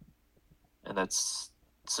 and that's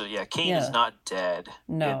so yeah. Kane is Yeah, not dead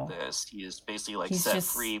in no. this; he is basically like He's set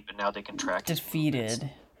just free, but now they can track his movements.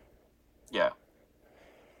 defeated. Yeah.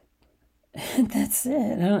 That's it.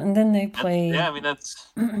 And then they Yeah, play. I mean that's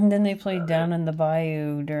Then they play about it. Down in the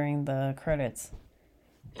Bayou during the credits.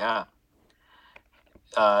 Yeah.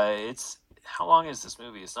 It's how long is this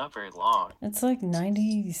movie? It's not very long. It's like It's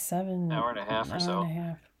 97 hour and a half or hour and a so.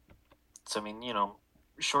 half. So I mean,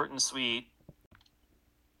 short and sweet.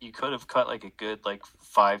 You could have cut like a good like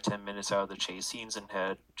 5-10 minutes out of the chase scenes and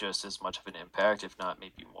had just as much of an impact, if not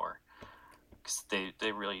maybe more. Because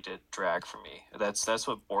they really did drag for me. That's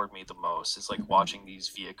what bored me the most. Is like watching these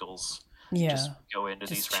vehicles just Yeah, go into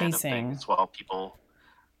just these random chasing. things while people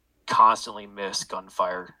constantly miss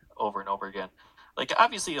gunfire over and over again. Like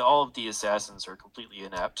obviously all of the assassins are completely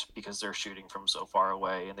inept because they're shooting from so far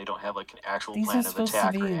away and they don't have like an actual These are plan of supposed to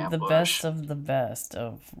attack or be the ambush. best of the best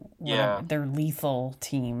of whatever Yeah, their lethal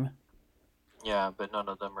team. yeah, but none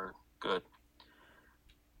of them are good.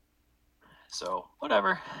 So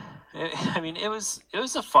whatever. I mean, it was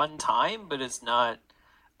a fun time, but it's not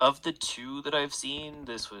of the two that I've seen.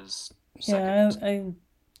 This was second. Yeah, I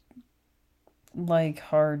like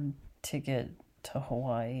Hard Ticket to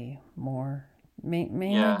Hawaii more,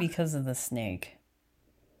 mainly Yeah, because of the snake.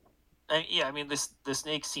 yeah. I mean, this the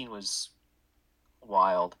snake scene was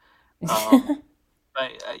wild. Um,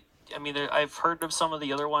 I mean, I've heard of some of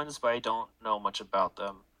the other ones, but I don't know much about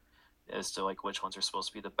them as to like which ones are supposed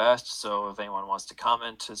to be the best. So if anyone wants to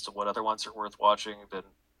comment as to what other ones are worth watching, then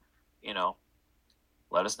you know,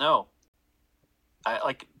 let us know. I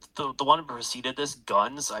like the one that preceded this,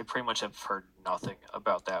 Guns. I pretty much have heard nothing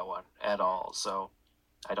about that one at all. So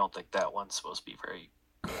I don't think that one's supposed to be very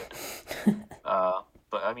good.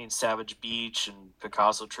 But I mean, Savage Beach and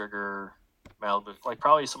Picasso Trigger, Malibu, like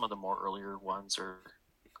probably some of the more earlier ones are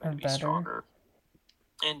going Or to be better. stronger.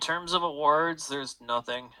 In terms of awards, there's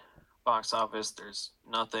nothing. Box office, there's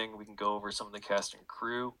nothing. We can go over some of the cast and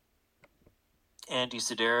crew. Andy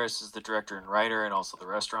Sedaris is the director and writer and also the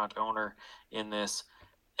restaurant owner in this.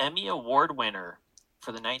 Emmy Award winner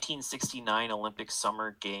for the 1969 Olympic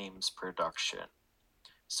Summer Games production.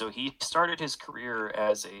 So he started his career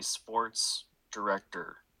as a sports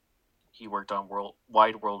director. He worked on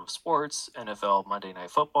Wide World of Sports, NFL Monday Night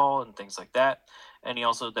Football, and things like that. And he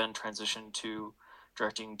also then transitioned to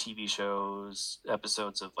directing TV shows,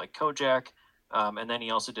 episodes of like Kojak. And then he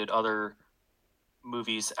also did other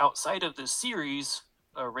movies outside of this series,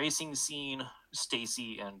 Racing Scene,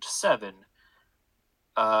 Stacy, and Seven.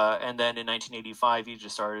 And then in 1985, he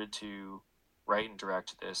just started to write and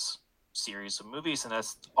direct this series of movies, and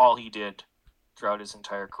that's all he did throughout his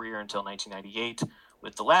entire career until 1998,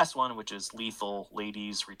 with the last one, which is Lethal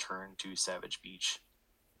Ladies Return to Savage Beach.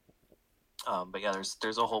 But yeah,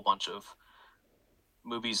 there's a whole bunch of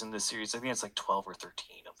movies in this series. I think it's like 12 or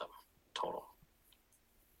 13 of them total.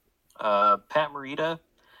 Pat Morita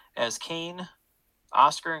as Kane,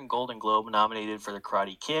 Oscar and Golden Globe nominated for The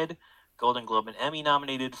Karate Kid, Golden Globe and Emmy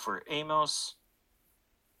nominated for Amos.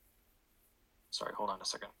 Sorry, hold on a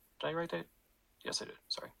second. Did I write that? Yes, I did.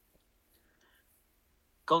 Sorry.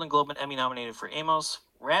 Golden Globe and Emmy nominated for Amos.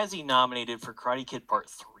 Razzie nominated for Karate Kid Part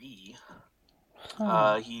 3.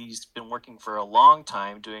 Huh. He's been working for a long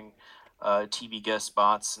time doing TV guest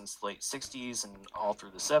spots since the late 60s and all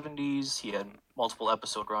through the 70s. He had multiple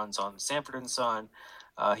episode runs on Sanford and Son.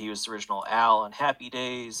 He was the original Al on Happy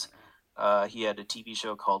Days. He had a TV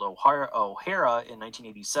show called O'Hara in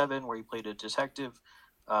 1987 where he played a detective.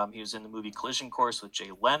 He was in the movie Collision Course with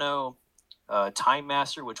Jay Leno. Time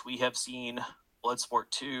Master, which we have seen. Bloodsport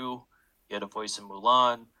 2. He had a voice in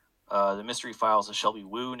Mulan. The Mystery Files, a Shelby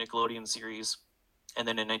Woo Nickelodeon series. And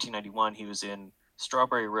then in 1991, he was in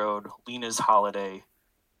Strawberry Road, Lena's Holiday,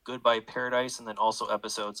 Goodbye Paradise, and then also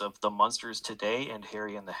episodes of The Munsters Today and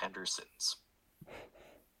Harry and the Hendersons.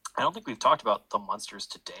 I don't think we've talked about The Munsters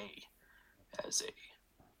Today as a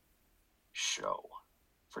show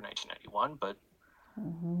for 1991, but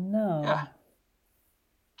No. yeah.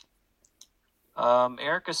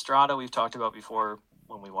 Eric Estrada, we've talked about before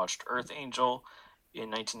when we watched Earth Angel. In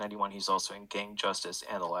 1991, he's also in Gang Justice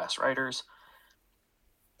and The Last Riders.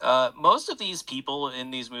 Most of these people in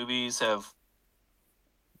these movies have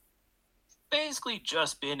basically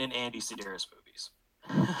just been in Andy Sedaris movies.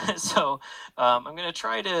 So I'm going to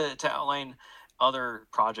try to outline other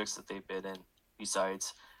projects that they've been in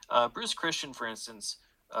besides. Bruce Christian, for instance,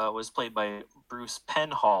 was played by Bruce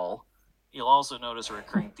Penhall. You'll also notice a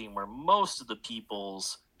recurring theme where most of the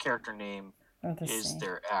people's character name Are the is same.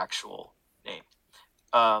 their actual name.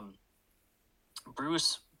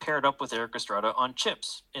 Bruce paired up with Eric Estrada on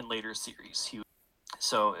Chips in later series.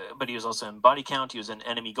 But he was also in Body Count. He was in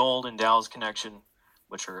Enemy Gold and Dallas Connection,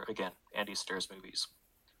 which are again Andy Sedaris movies.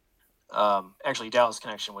 Actually, Dallas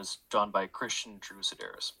Connection was drawn by Christian Drew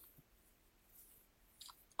Sedaris.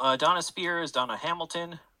 Donna Spears, Donna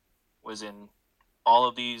Hamilton was in all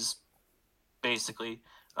of these, basically.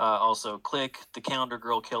 Also, Click, The Calendar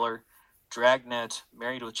Girl Killer, Dragnet,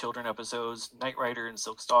 Married with Children episodes, Knight Rider and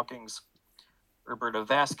Silk Stockings. Roberta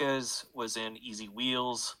Vasquez was in Easy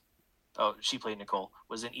Wheels. Oh, she played Nicole.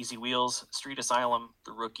 Was in Easy Wheels, Street Asylum,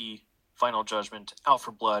 The Rookie, Final Judgment, Out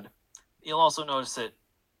for Blood. You'll also notice that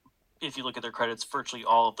if you look at their credits, virtually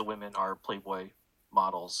all of the women are Playboy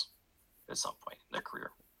models at some point in their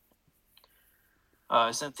career.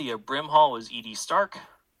 Cynthia Brimhall was Edie Stark.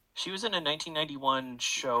 She was in a 1991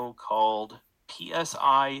 show called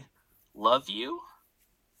PSI Love You.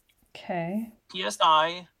 Okay.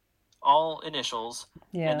 PSI, all initials,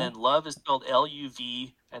 Yeah. and then love is spelled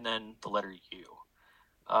LUV, and then the letter U.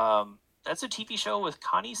 That's a TV show with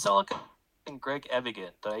Connie Selleck and Greg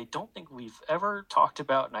Evigan that I don't think we've ever talked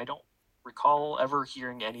about, and I don't recall ever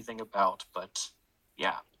hearing anything about, but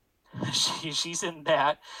yeah. She's in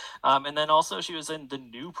that. And then also she was in The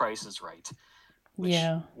New Price is Right, which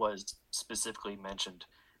was specifically mentioned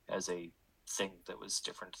as a thing that was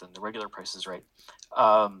different than the regular Price is Right.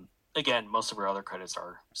 Again, most of her other credits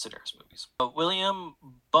are Sedaris movies. William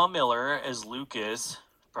Bumiller as Lucas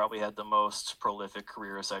probably had the most prolific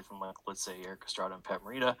career aside from, like, let's say, Eric Estrada and Pat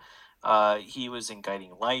Morita. He was in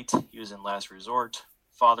Guiding Light. He was in Last Resort,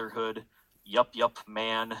 Fatherhood, Yup Yup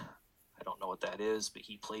Man. I don't know what that is, but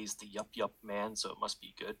he plays the Yup Yup Man, so it must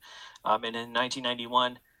be good. And in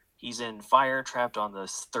 1991, he's in Fire, Trapped on the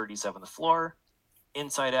 37th Floor,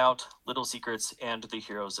 Inside Out, Little Secrets, and The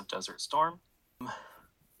Heroes of Desert Storm.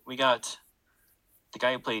 We got the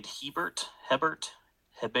guy who played Hebert, yeah.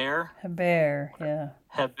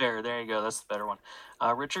 Hebert, there you go, that's the better one.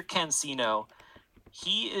 Richard Cancino.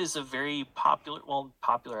 He is a very popular,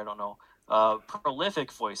 I don't know,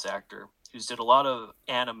 prolific voice actor who's did a lot of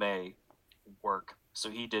anime work. So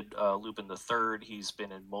he did Lupin the Third. He's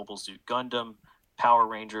been in Mobile Suit Gundam, Power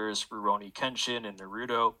Rangers, Rurouni Kenshin, and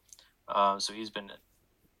Naruto. So he's been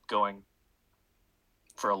going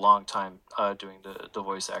for a long time doing the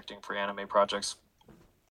voice acting for anime projects.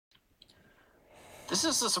 This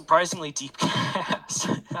is a surprisingly deep cast.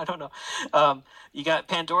 I don't know. You got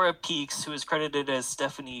Pandora Peaks, who is credited as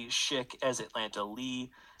Stephanie Schick as Atlanta Lee.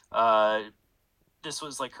 This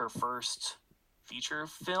was like her first feature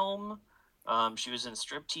film. She was in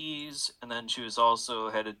Striptease, and then she was also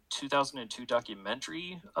had a 2002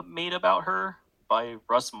 documentary made about her by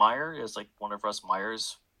Russ Meyer as like one of Russ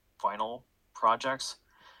Meyer's final projects.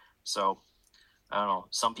 So I don't know.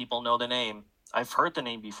 Some people know the name. I've heard the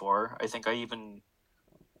name before. I think I even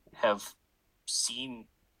have seen,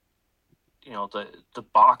 the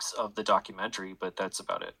box of the documentary, but that's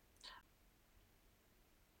about it.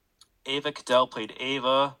 Ava Cadell played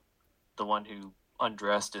Ava, the one who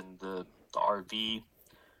undressed in the RV.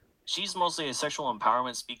 She's mostly a sexual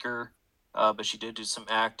empowerment speaker, but she did do some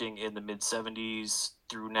acting in the mid-70s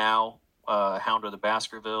through now. Hound of the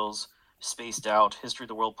Baskervilles, Spaced Out, History of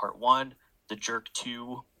the World Part 1, The Jerk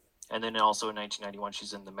 2, and then also in 1991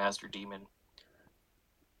 she's in The Master Demon.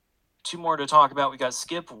 Two more to talk about. We got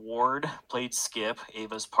Skip Ward, played Skip,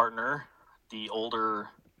 Ava's partner, the older,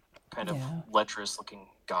 kind of lecherous looking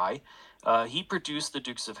guy. He produced The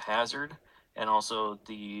Dukes of Hazzard and also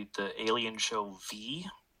the Alien show V.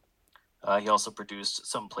 He also produced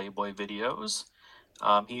some Playboy videos.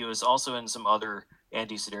 He was also in some other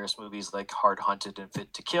Andy Sedaris movies like Hard Hunted and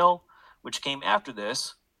Fit to Kill, which came after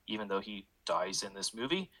this. Even though he dies in this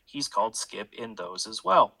movie, he's called Skip in those as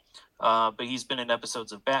well. But he's been in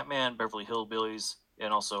episodes of Batman, Beverly Hillbillies,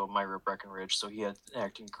 and also Myra Breckenridge, so he had an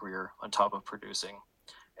acting career on top of producing.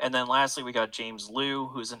 And then lastly, we got James Liu,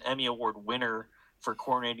 who's an Emmy Award winner for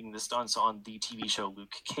coordinating the stunts on the TV show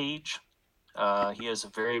Luke Cage. He has a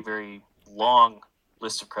very, very long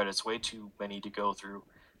list of credits, way too many to go through.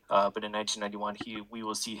 But in 1991, we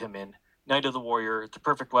will see him in Night of the Warrior, The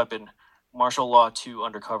Perfect Weapon, Martial Law 2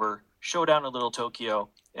 Undercover, Showdown in Little Tokyo,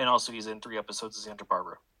 and also he's in 3 episodes of Santa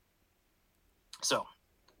Barbara. So,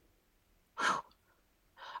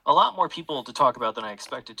 a lot more people to talk about than I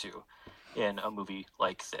expected to in a movie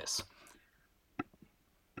like this.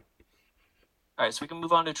 All right, so we can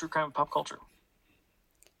move on to true crime and pop culture.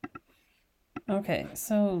 Okay,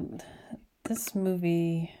 so this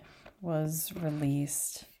movie was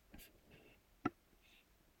released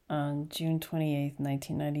on June 28th,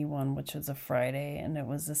 1991, which was a Friday, and it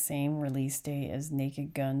was the same release date as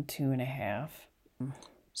Naked Gun 2.5.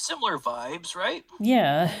 Similar vibes, right?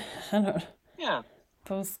 Yeah, I don't. Yeah.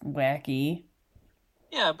 Both wacky.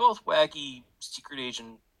 Yeah, both wacky, secret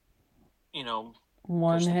agent,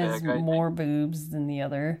 One has more boobs than the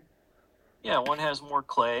other. Yeah, one has more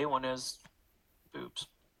clay, one has boobs.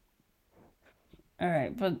 All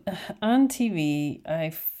right, but on TV,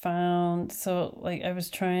 I found so like I was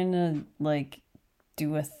trying to like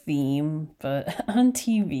do a theme, but on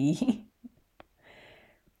TV,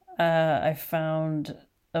 I found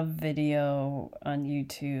a video on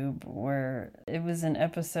YouTube where it was an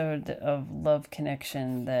episode of Love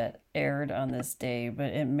Connection that aired on this day,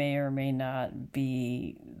 but it may or may not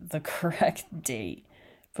be the correct date.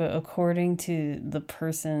 But according to the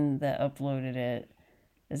person that uploaded it,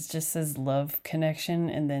 it just says Love Connection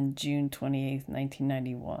and then June 28th,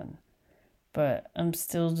 1991. But I'm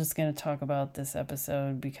still just going to talk about this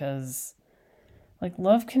episode because like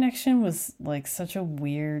Love Connection was like such a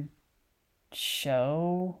weird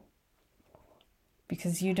show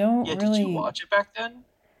because you don't Yeah, did you really. watch it back then?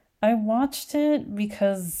 I watched it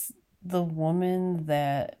because the woman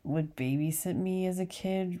that would babysit me as a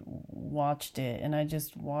kid watched it and I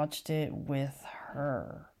just watched it with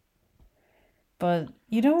her. But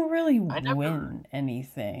you don't really I never. win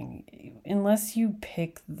anything unless you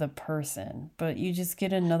pick the person, but you just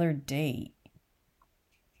get another date.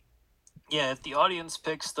 Yeah, if the audience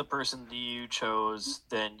picks the person that you chose,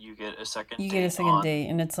 then you get a second You get a date second on date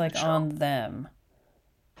and it's the like show, on them.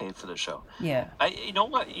 paid for the show. Yeah. You know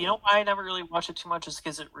what? You know why I never really watch it too much is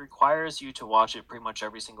because it requires you to watch it pretty much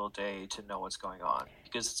every single day to know what's going on.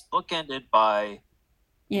 Because it's bookended by,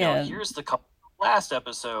 Yeah. here's the couple last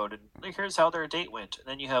episode, and here's how their date went, and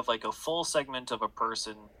then you have like a full segment of a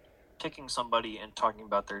person picking somebody and talking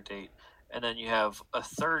about their date, and then you have a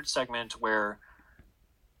third segment where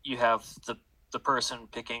you have the person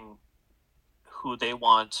picking who they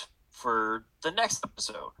want for the next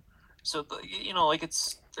episode. So like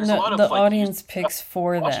there's a No, lot the of like you audience have picks to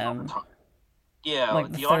for watch it over them. time. Yeah,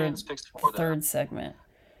 Like the audience picks the for them third segment.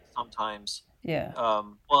 sometimes. Yeah.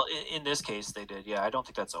 Well, in this case, they did. Yeah, I don't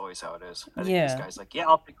think that's always how it is. I think this Yeah. guy's like, yeah,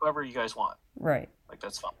 I'll pick whoever you guys want. Right. Like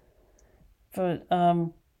that's fine. But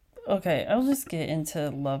okay, I'll just get into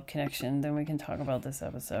Love Connection, then we can talk about this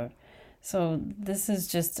episode. So, this is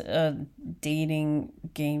just a dating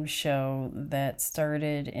game show that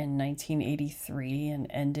started in 1983 and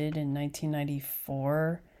ended in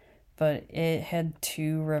 1994, but it had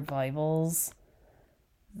two revivals.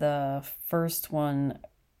 The first one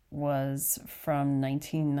was from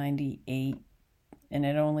 1998 and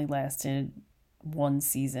it only lasted one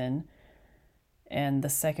season. And the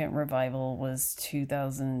second revival was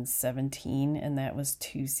 2017 and that was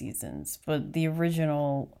two seasons. But the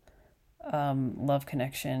original Love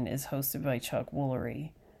Connection is hosted by Chuck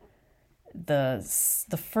Woolery. The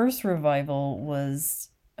first revival was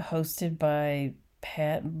hosted by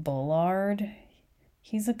Pat Bullard.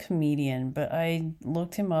 He's a comedian, but I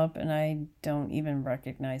looked him up and I don't even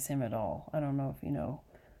recognize him at all. I don't know if you know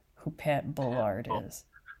who Pat Bullard Well, is.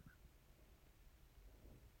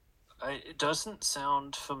 it doesn't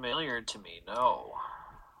sound familiar to me. No.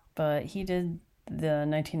 But he did the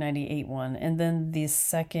 1998 one, and then the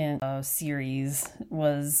second series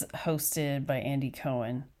was hosted by Andy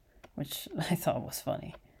Cohen, which I thought was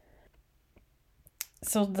funny.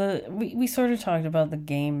 So we sort of talked about the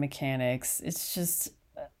game mechanics. It's just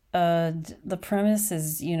the premise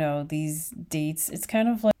is these dates. It's kind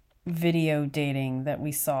of like video dating that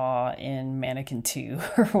we saw in Mannequin 2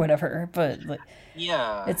 or whatever, but like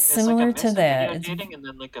Yeah, it's it's like a similar to mix of that. video It's dating and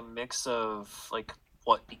then like a mix of like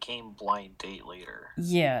what became blind date later.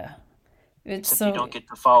 yeah. It's Except you so don't get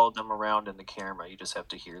to follow them around in the camera. You just have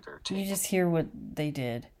to hear their you take. just hear what they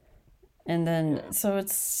did. And then, Yeah. so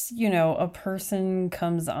it's, a person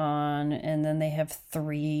comes on, and then they have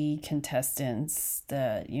three contestants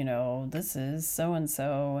that, this is so and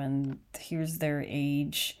so, and here's their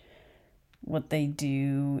age, what they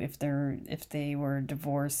do, if they were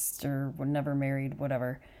divorced or were never married,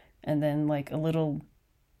 whatever. And then, like, a little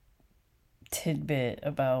tidbit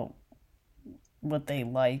about what they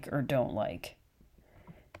like or don't like.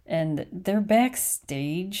 And they're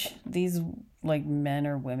backstage, these like men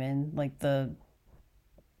or women, like the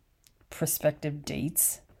prospective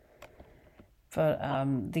dates. But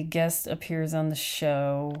the guest appears on the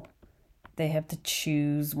show. They have to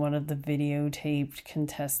choose one of the videotaped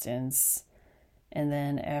contestants. And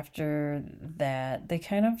then after that, they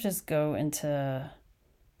kind of just go into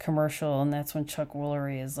commercial, and that's when Chuck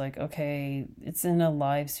Woolery is like, okay, it's in a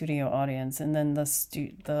live studio audience. And then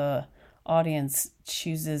the audience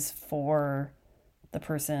chooses for the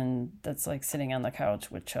person that's like sitting on the couch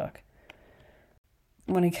with Chuck.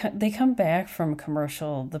 When they come back from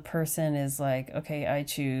commercial, the person is like, okay, I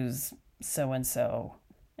choose so and so.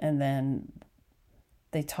 And then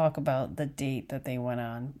they talk about the date that they went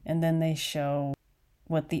on. And then they show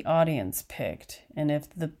what the audience picked. And if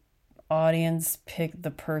the audience picked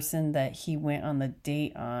the person that he went on the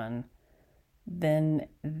date on, then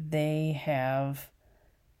they have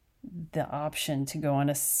the option to go on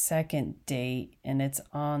a second date and it's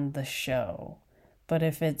on the show. But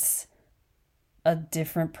if it's a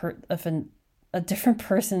different a different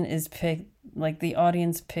person is picked, like the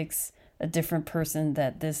audience picks a different person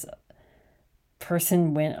that this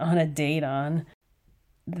person went on a date on,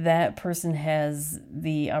 that person has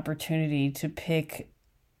the opportunity to pick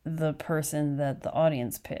the person that the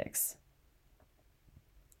audience picks.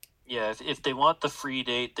 Yeah, if they want the free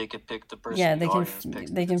date, they could pick the person Yeah, the audience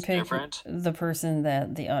picks. they can It's pick different. the person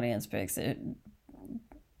that the audience picks.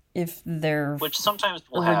 If they're Which sometimes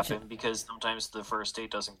will happen because sometimes the first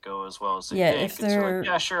date doesn't go as well as they think. if they're like,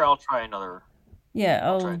 yeah, sure, I'll try another.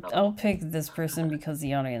 I'll pick this person because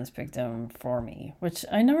the audience picked him for me, which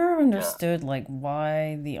I never understood like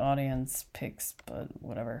why the audience picks, but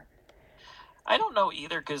whatever. I don't know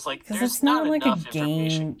either because like there's it's not like a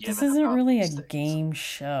game. This isn't really a game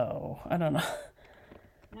show. I don't know.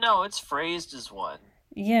 No, it's phrased as one.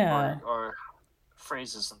 Yeah. Or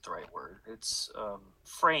phrase isn't the right word. It's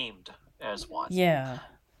framed as one. Yeah.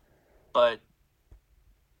 But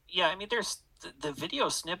yeah, I mean, there's the video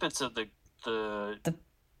snippets of the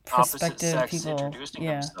opposite sex people introducing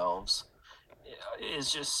themselves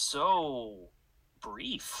is just so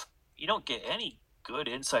brief. You don't get any good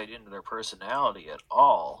insight into their personality at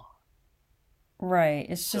all. Right.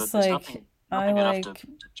 It's just like nothing enough to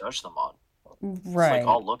judge them on. Right. It's like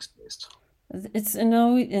all looks based. It's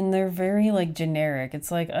and they're very like generic.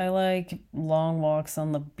 It's like I like long walks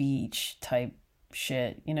on the beach type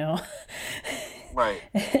shit, you know? Right.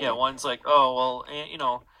 Yeah, one's like, oh well, you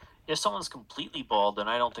know, if someone's completely bald, then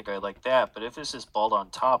I don't think I like that. But if it's just bald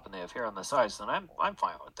on top and they have hair on the sides, then I'm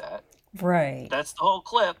fine with that. Right. That's the whole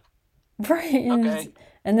clip. Right. Okay.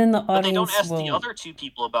 And then the audience but they don't ask the other two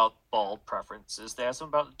people about bald preferences. They ask them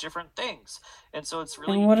about different things. And so it's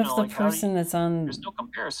really. And what if the person that's on? There's no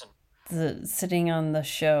comparison. Sitting on the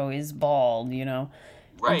show is bald, you know.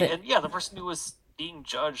 Right. And yeah, the person who was being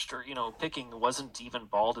judged or picking wasn't even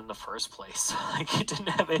bald in the first place. Like it didn't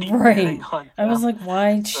have any bearing on them. I was like,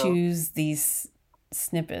 why choose these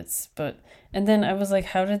snippets? And then I was like,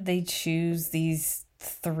 how did they choose these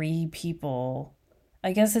 3 people?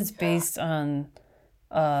 I guess it's based on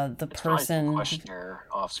the person questionnaire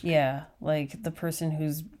off screen. Yeah, like the person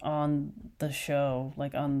who's on the show,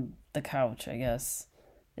 like on the couch, I guess.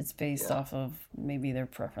 It's based off of maybe their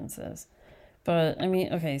preferences. But I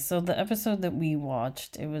mean, okay, so the episode that we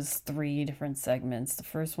watched, it was 3 different segments. The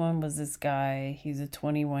first one was this guy, he's a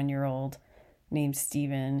 21-year-old named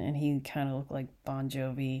Steven, and he kind of looked like Bon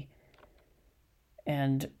Jovi.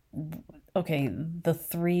 And okay, the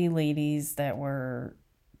 3 ladies that were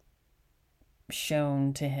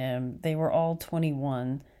shown to him, they were all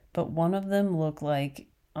 21, but one of them looked like,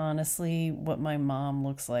 honestly, what my mom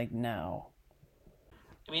looks like now.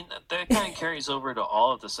 I mean, that kind of carries over to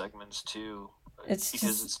all of the segments too. It's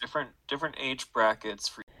different age brackets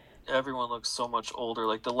for everyone looks so much older.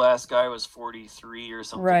 Like the last guy was 43 or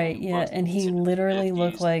something. Right, yeah, and he literally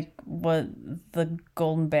looked like what the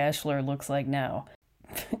Golden Bachelor looks like now.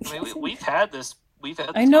 I mean, we've had this.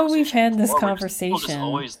 I know we've had this conversation. People just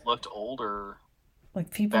always looked older. Like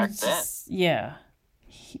people back then. Yeah.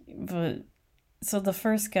 But so the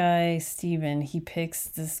first guy, Steven, he picks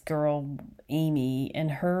this girl, Amy, and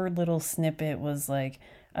her little snippet was like,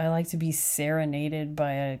 I like to be serenaded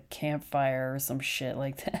by a campfire or some shit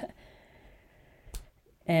like that.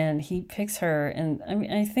 And he picks her, and I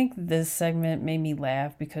mean, I think this segment made me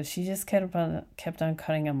laugh because she just kept on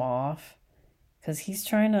cutting him off, because he's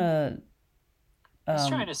trying to. He's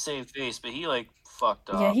trying to save face, but he like fucked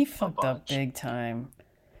up. Yeah, he fucked up big time.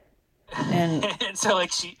 And so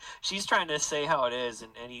like she's trying to say how it is,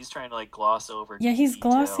 and he's trying to like gloss over. Yeah, he's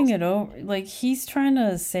glossing it over. Like he's trying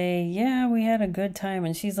to say, yeah, we had a good time,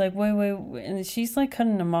 and she's like, wait, and she's like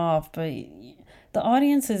cutting him off, but the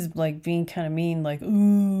audience is like being kind of mean, like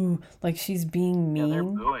ooh, like she's being mean. Yeah, they're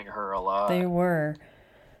booing her a lot. They were.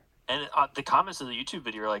 And the comments of the YouTube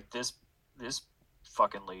video are like this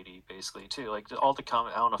fucking lady basically too. Like all the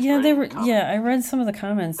comment. I don't know. If yeah, they were. Yeah, I read some of the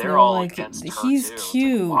comments. They're all like, against her he's too.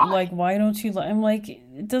 cute. Like why don't you? I'm like,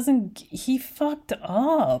 it doesn't. He fucked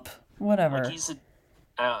up. Whatever. Like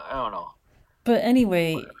I don't know. But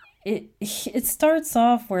anyway, it starts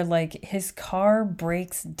off where like his car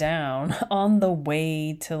breaks down on the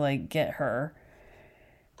way to like get her.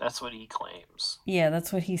 That's what he claims. Yeah,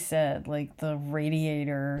 that's what he said, like the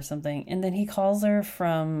radiator or something. And then he calls her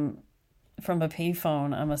from a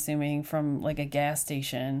payphone, I'm assuming, from like a gas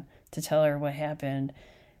station to tell her what happened.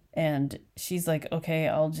 And she's like, okay,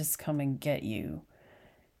 I'll just come and get you.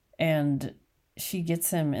 And she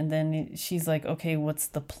gets him, and then she's like, okay, what's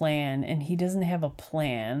the plan? And he doesn't have a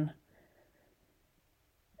plan.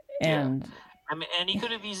 Yeah. And I mean, and he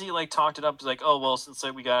could have easily like talked it up to like, oh well, since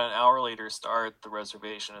like we got an hour later start, the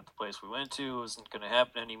reservation at the place we went to isn't going to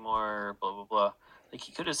happen anymore. Blah blah blah. Like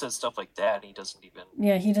he could have said stuff like that, and he doesn't even.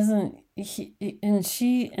 yeah, he doesn't.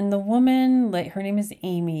 And the woman, like her name is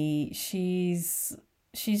Amy. She's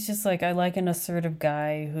just like, I like an assertive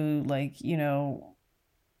guy who, like,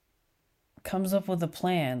 comes up with a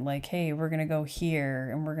plan. Like, hey, we're gonna go here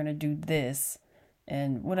and we're gonna do this,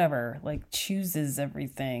 and whatever. Like, chooses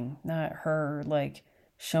everything, not her like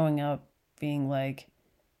showing up, being like,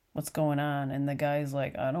 what's going on, and the guy's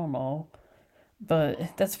like, I don't know.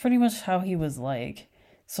 But that's pretty much how he was like.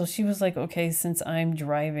 So she was like, okay, since I'm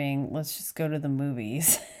driving, let's just go to the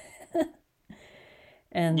movies.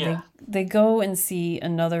 And Yeah, they go and see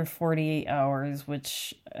another 48 hours,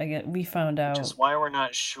 which we found which out is why we're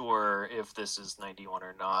not sure if this is 91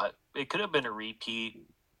 or not. It could have been a repeat.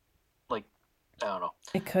 Like, I don't know.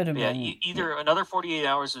 it could have But yeah, been. either another 48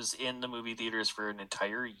 hours was in the movie theaters for an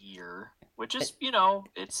entire year, which is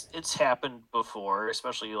it's happened before,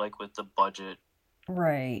 especially like with the budget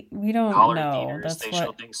Right. We don't dollar know. theaters. That's They show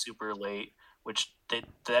what. things super late, which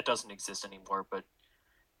that doesn't exist anymore, but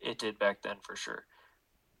it did back then for sure.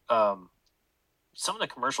 Um, some of the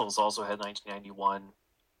commercials also had 1991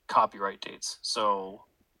 copyright dates, so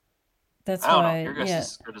That's I don't know. why. Your guess Yeah. is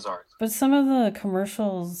as good as ours. But some of the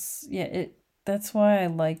commercials, yeah, it. That's why I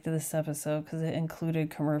liked this episode because it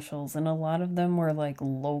included commercials, and a lot of them were like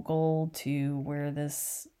local to where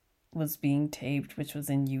this was being taped, which was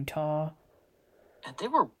in Utah. And they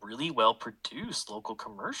were really well produced local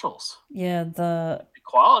commercials. Yeah, The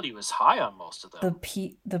quality was high on most of them.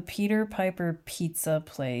 the Peter Piper pizza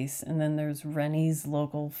place, and then there's Rennie's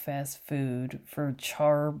local fast food for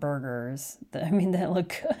Char Burgers. I mean, that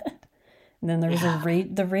looked good. And then there was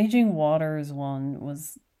the Raging Waters one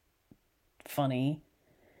was funny.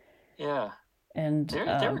 Yeah. And They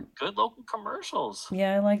were good local commercials.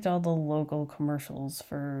 yeah, I liked all the local commercials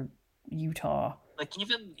for Utah. Like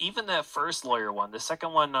even that first lawyer one, the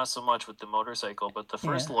second one not so much with the motorcycle, but the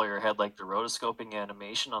first lawyer had like the rotoscoping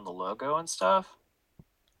animation on the logo and stuff.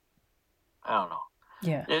 I don't know.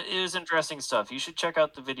 Yeah. It was interesting stuff. You should check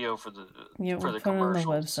out the video for the Yeah, for we'll the put it on the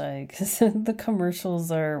commercials. website because the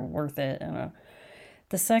commercials are worth it. I don't know.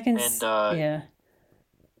 The second, And yeah.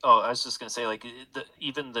 Oh, I was just gonna say, like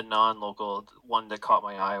even the non-local one that caught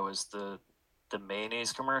my eye was the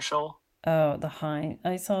mayonnaise commercial. Oh, the Heinz.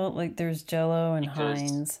 I saw like there's Jello and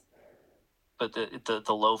Heinz. But the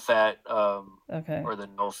low fat Okay. or the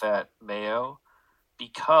no fat mayo,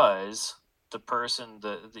 because the person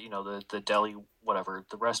the deli whatever,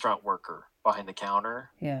 the restaurant worker behind the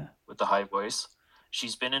counter, Yeah, with the high voice,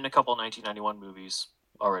 she's been in a couple 1991 movies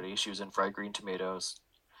already. She was in Fried Green Tomatoes,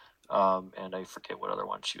 and I forget what other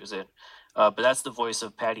one she was in, but that's the voice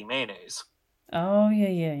of Patty Mayonnaise. Oh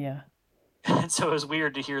yeah. And so it was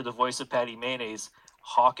weird to hear the voice of Patty Mayonnaise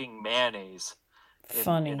hawking mayonnaise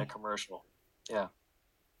in a commercial. Yeah.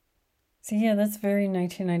 See, yeah, that's very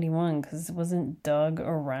 1991 because wasn't Doug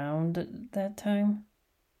around at that time?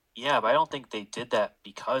 Yeah, but I don't think they did that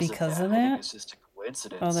because of that. I think it's just a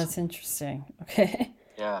coincidence. Oh, that's interesting. Okay.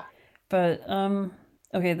 Yeah. But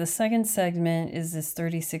okay, the second segment is this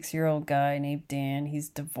 36-year-old guy named Dan. He's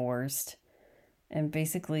divorced. And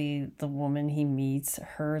basically the woman he meets,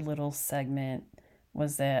 her little segment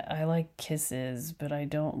was that I like kisses, but I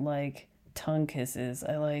don't like tongue kisses.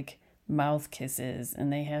 I like mouth kisses,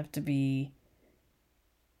 and they have to be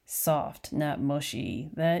soft, not mushy.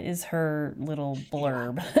 That is her little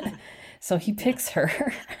blurb. So he picks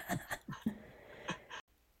her.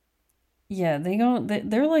 Yeah,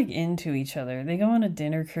 they're like into each other. They go on a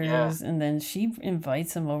dinner cruise, and then she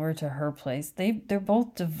invites him over to her place. They're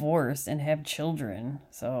both divorced and have children.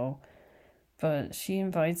 So, but she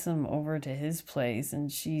invites him over to his place, and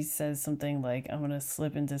she says something like, "I'm going to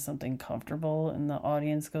slip into something comfortable." And the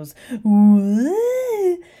audience goes,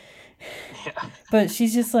 "What?" Yeah. But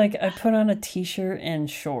she's just like, "I put on a t-shirt and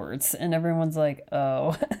shorts." And everyone's like,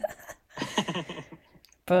 "Oh."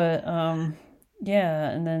 But yeah,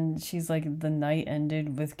 and then she's like, the night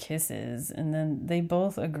ended with kisses, and then they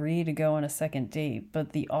both agree to go on a second date,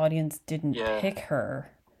 but the audience didn't pick her.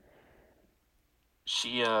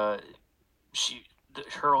 Her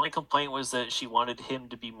only complaint was that she wanted him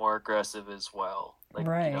to be more aggressive as well. Like,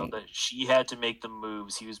 that she had to make the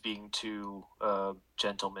moves. He was being too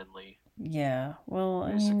gentlemanly. Yeah, well,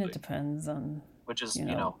 I mean, it depends on, which is,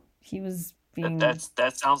 he was being...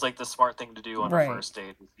 That sounds like the smart thing to do on a first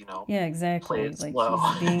date. Yeah, exactly. Play it slow.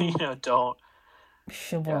 He's being don't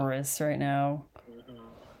chivalrous right now.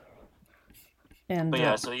 And But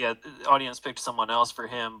yeah, so yeah, the audience picked someone else for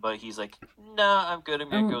him, but he's like, "Nah, I'm good. I'm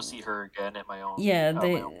gonna go see her again at my own yeah, out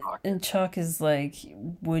of my own they pocket." and Chuck is like,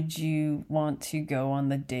 "Would you want to go on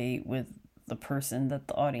the date with the person that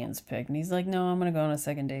the audience picked?" And he's like, "No, I'm gonna go on a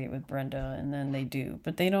second date with Brenda." And then they do,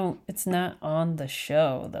 but they don't. It's not on the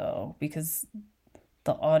show though, because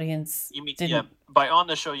the audience You mean yeah? didn't. By on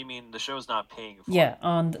the show, you mean the show's not paying for Yeah, it?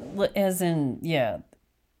 as in, yeah,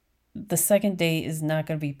 the second date is not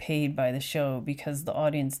going to be paid by the show because the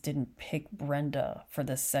audience didn't pick Brenda for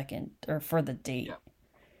the second or for the date. Yeah,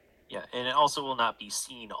 yeah, and it also will not be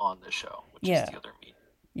seen on the show, which is Yeah, the other meaning.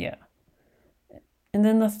 yeah. And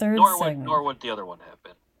then the third Nor would segment. the other one have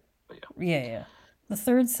been. But yeah, Yeah, yeah. The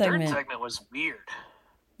third third segment, segment was weird.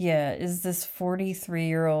 yeah, is this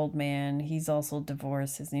 43-year-old man. He's also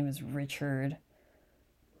divorced. His name is Richard.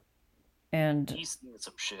 And He's seen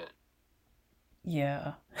some shit.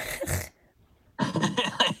 yeah.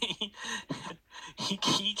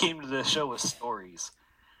 he came to the show with stories.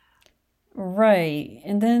 Right.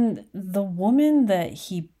 And then the woman that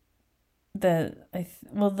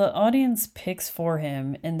the audience picks for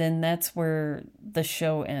him, and then that's where the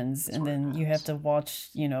show ends, That's and where it then you have ends. to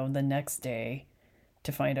watch, the next day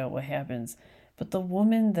to find out what happens. But the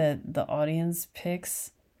woman that the audience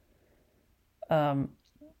picks, um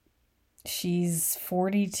she's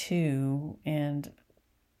 42, and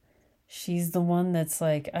she's the one that's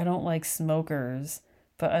like, I don't like smokers,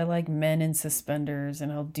 but I like men in suspenders,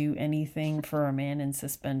 and I'll do anything for a man in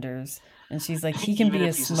suspenders. And she's like, he can Even be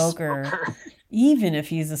a if he's a smoker, smoker. even if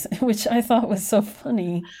he's a, which I thought was so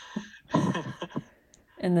funny.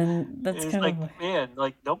 And then that's It's kind like, of, man,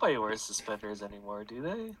 like nobody wears suspenders anymore, do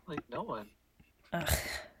they? Like no one. uh,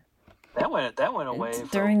 That went away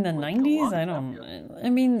for during the like a 90s. long I time ago. don't, I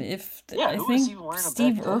mean, if Yeah, I who was think even wearing them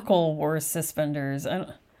Steve back then? Urkel wore suspenders. I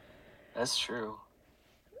don't, That's true.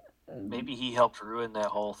 Maybe he helped ruin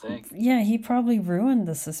that whole thing. yeah, he probably ruined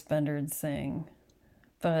the suspenders thing.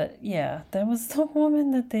 But yeah, that was the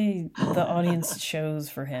woman that the audience chose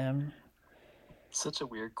for him. Such a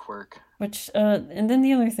weird quirk. Which and then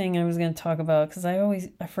the other thing I was going to talk about, because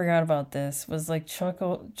I forgot about this, was like Chuck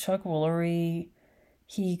Woolery.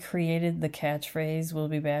 He created the catchphrase "We'll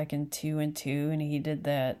be back in 2 and 2," and he did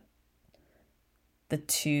that, the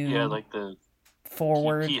Yeah, two like the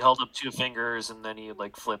he forward. held up two fingers and then he'd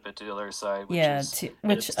like flip it to the other side, which Yeah, is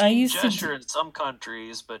an which I obscene used to gesture in some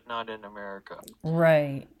countries, but not in America.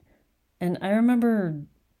 right. And I remember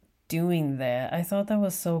doing that. I thought that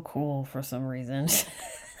was so cool for some reason.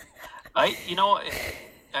 You know,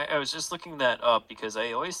 I was just looking that up because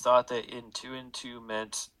I always thought that in 2 and 2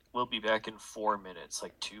 meant we'll be back in 4 minutes,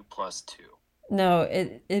 like 2 plus 2. No,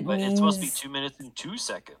 it But it's supposed to be means, 2 minutes and 2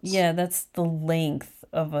 seconds. yeah, that's the length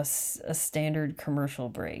of a standard commercial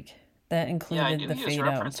break. That Yeah, I included knew the he was fade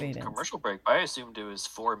out and referencing fade the ins. commercial break, but I assumed it was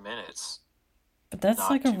 4 minutes, But that's not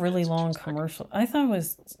like a two really minutes and long 2 seconds. commercial. I thought it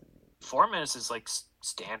was 4 minutes is like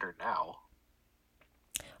standard now.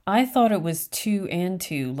 I thought it was 2 and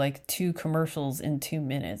 2, like two commercials in 2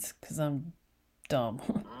 minutes, because I'm dumb.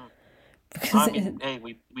 Mm. because I mean, hey,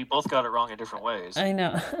 we both got it wrong in different ways. I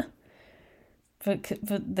know. But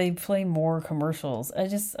they play more commercials.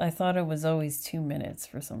 I thought it was always 2 minutes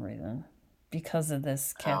for some reason, because of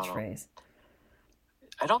this I don't know. catchphrase.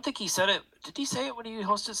 I don't think he said it. Did he say it when he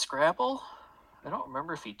hosted Scrabble? I don't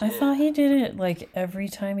remember if he I did. thought he did it like every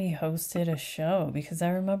time he hosted a show, because I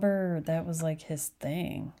remember that was like his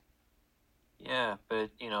thing. Yeah,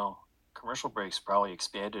 but commercial breaks probably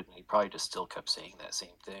expanded, and he probably just still kept saying that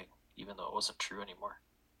same thing, even though it wasn't true anymore.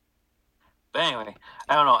 But anyway,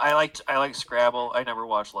 I don't know. I liked Scrabble. I never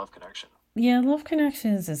watched Love Connection. Yeah, Love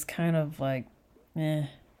Connections is kind of like, eh.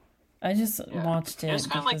 I just Yeah, watched it was it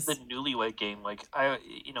kind of like the because Newlywed Game. Like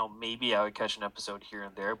maybe I would catch an episode here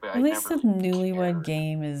and there, but at I least never the really Newlywed cared.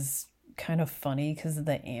 Game is kind of funny because of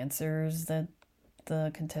the answers that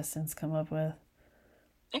the contestants come up with,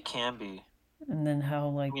 It can be. and then how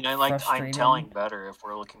I like mean, I liked I'm frustrating. Telling better if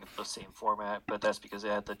we're looking at the same format, but that's because it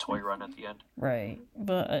had the toy run at the end. Right.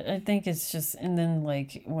 But I think it's just, and then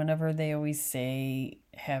like whenever they always say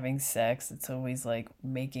having sex, it's always like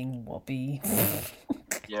making whoopee.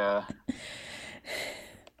 Yeah.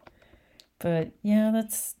 But yeah,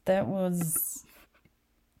 that's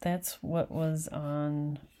what was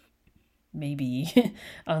on, maybe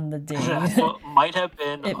on the That's day. what might have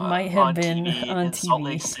been It might have on been TV on in Salt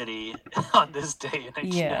Lake TV. City on this day in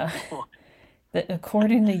Yeah. 1991. That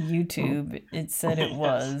according to YouTube, it said it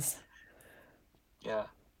Yes. was. Yeah.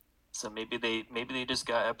 So maybe they just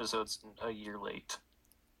got episodes a year late.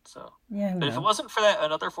 So, Yeah, who but if it knows? wasn't for that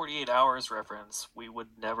another 48 hours reference, we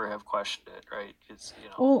would never have questioned it, right? It's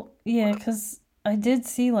Well, yeah, whatever. because I did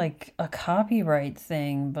see like a copyright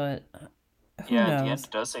thing, but who Yeah, at the end knows?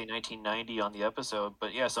 it does say 1990 on the episode,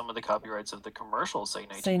 but yeah, some of the copyrights of the commercials say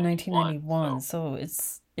Say 1991. 1991, So,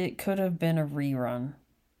 so it could have been a rerun.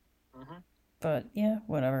 hmm But yeah,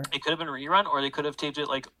 whatever. it could have been a rerun, or they could have taped it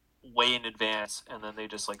like way in advance, and then they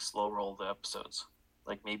just like slow roll the episodes.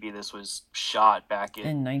 Like maybe this was shot back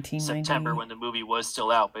in In September 1990. when the movie was still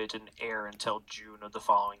out, but it didn't air until June of the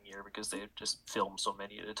following year because they had just filmed so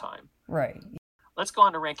many at a time. Right. Let's go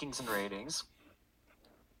on to rankings and ratings.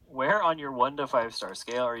 Where on your 1 to 5 star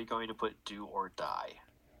scale are you going to put Do or Die?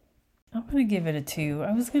 I'm gonna give it a 2.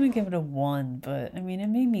 I was gonna give it a 1, but I mean, it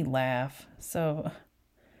made me laugh, so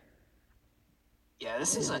Yeah,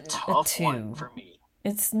 this is a a tough one 2. for me.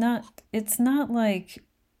 It's not. It's not like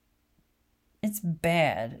it's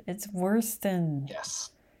bad. It's worse than.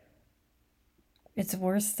 Yes. It's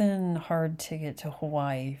worse than Hard Ticket to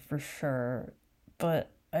Hawaii for sure.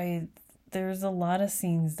 But there's a lot of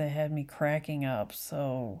scenes that had me cracking up,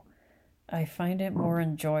 so I find it more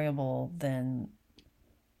enjoyable than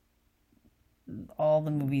all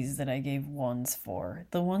the movies that I gave ones for.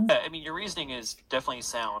 The ones. I mean, your reasoning is definitely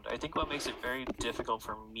sound. I think what makes it very difficult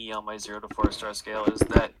for me on my 0 to 4 star scale is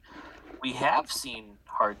that we have seen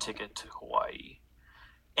Hard Ticket to Hawaii.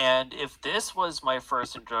 And if this was my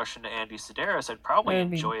first introduction to Andy Sedaris, I'd probably I'd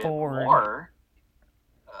be enjoy it bored. more,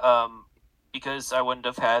 because I wouldn't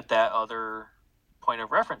have had that other point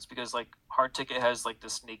of reference. Because like Hard Ticket has like the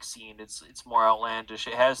snake scene, it's more outlandish.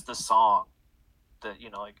 It has the song that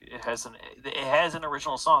like it has an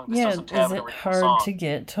original song. This Yeah, doesn't is have an it original hard song. to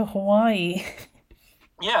get to Hawaii?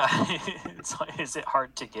 Yeah, is it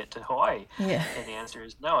hard to get to Hawaii? Yeah. And the answer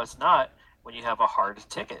is no, it's not. When you have a hard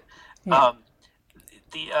ticket. Yeah.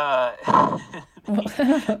 The Well, I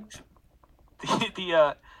don't know.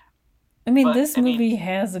 the I mean, but this I mean, movie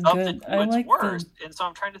has a of the good. two, I it's like worse. the. And so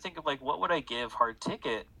I'm trying to think of like what would I give Hard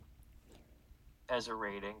Ticket as a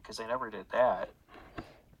rating, because I never did that.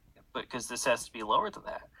 But because this has to be lower than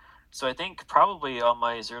that, so I think probably on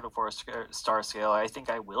my 0 to 4 star scale, I think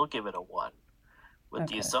I will give it a 1, with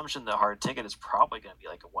the Okay. assumption that Hard Ticket is probably going to be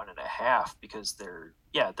like a 1.5, because they're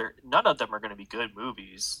none of them are going to be good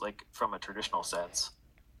movies like from a traditional sense,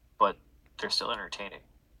 but they're still entertaining.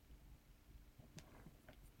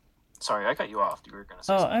 Sorry, I cut you off. You were going to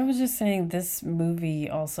say Oh, something. I was just saying this movie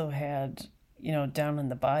also had, Down in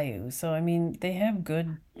the Bayou. So, I mean, they have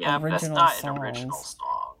good Yeah, but that's original not an original songs.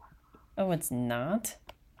 song. Oh, it's not?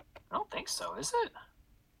 I don't think so, is it?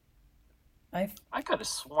 I I could have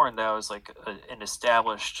sworn that was like an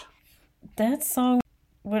established. That song.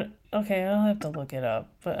 What? Okay, I'll have to look it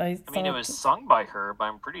up. But I I mean, it was thought sung by her, but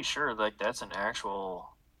I'm pretty sure like that's an actual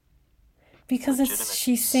because legitimate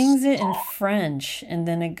she sings it in song. French and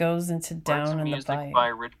then it goes into Words Down and in the music Bayou. by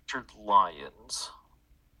Richard Lyons.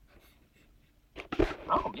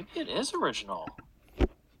 Oh, maybe it is original.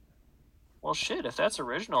 Well, shit. If that's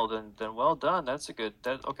original, then well done. That's a good.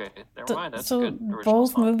 Okay, never mind. That's a So good original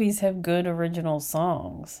both song. movies have good original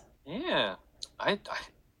songs. Yeah, I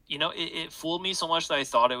it fooled me so much that I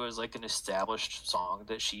thought it was like an established song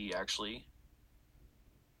that she actually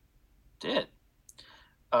did.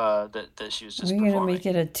 That she was just We're gonna performing. make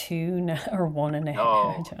it a 2 now, or 1.5.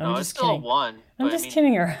 No, I'm it's just still a kidding. 1. I'm But I just mean,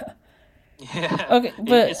 kidding her. yeah, Okay,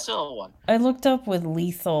 but it's still a 1. I looked up what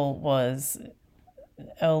lethal was.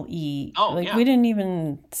 LE. Oh Like, yeah. we didn't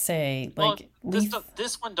even say, Well, like,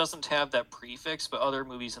 this one doesn't have that prefix, but other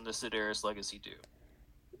movies in the Sedaris legacy do.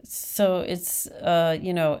 So it's,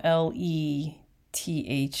 LETHAL,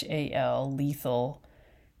 lethal.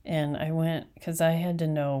 And I went, because I had to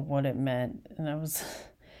know what it meant. And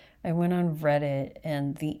I went on Reddit,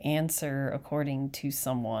 and the answer, according to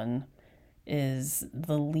someone, is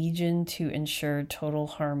the Legion to ensure total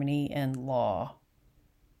harmony and law.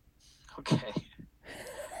 Okay.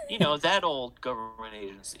 That old government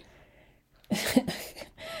agency.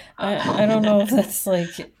 I don't know if that's like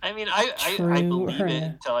I mean, I true believe or it not.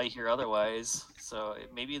 until I hear otherwise. So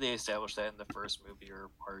maybe they established that in the first movie or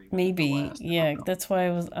even in the Maybe, last. I yeah. don't know. That's why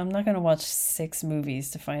I'm not gonna watch 6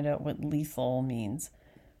 movies to find out what lethal means.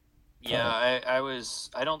 Yeah,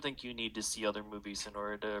 I don't think you need to see other movies in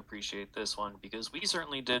order to appreciate this one, because we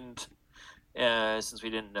certainly didn't, since we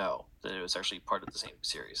didn't know that it was actually part of the same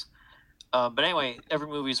series. But anyway, every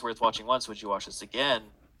movie's worth watching once. Would you watch this again?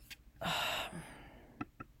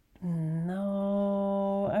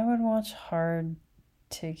 No, I would watch Hard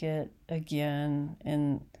Ticket again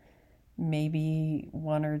and maybe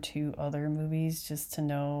 1 or 2 other movies just to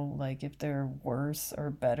know like if they're worse or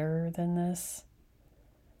better than this.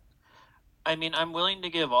 I mean, I'm willing to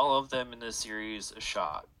give all of them in this series a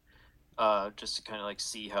shot, just to kind of like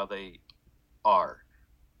see how they are.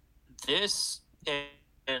 This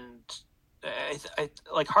and I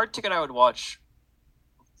like Hard Ticket. I would watch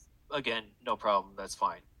again, no problem. That's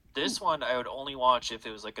fine. This one I would only watch if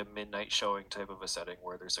it was like a midnight showing type of a setting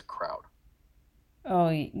where there's a crowd. Oh,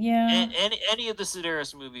 yeah. Any of the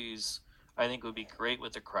Sedaris movies, I think would be great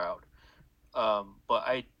with a crowd. But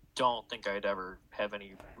I don't think I'd ever have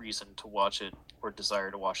any reason to watch it or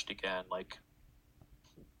desire to watch it again, like,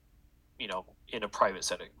 in a private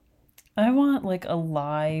setting. I want like a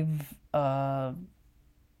live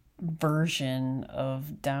version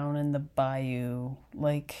of Down in the Bayou.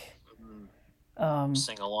 Like, Mm, um,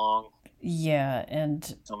 sing along. yeah,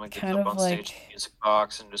 and Someone gets kind up of on stage, like, music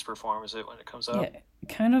box, and just performs it when it comes yeah, out.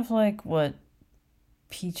 kind of like what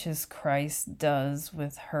Peaches Christ does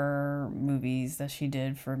with her movies that she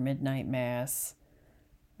did for Midnight Mass,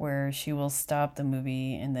 where she will stop the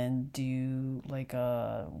movie and then do like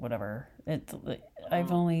a whatever. I've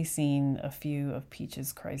Mm. only seen a few of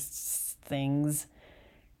Peaches Christ's things,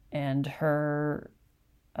 and her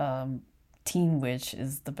um, Teen Witch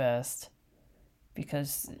is the best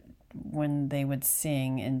because when they would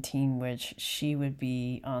sing in Teen Witch, she would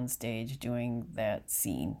be on stage doing that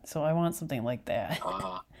scene. So I want something like that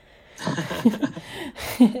Uh,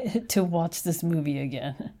 to watch this movie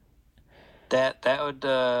again. that would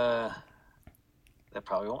that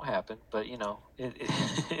probably won't happen, but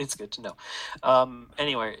it's good to know.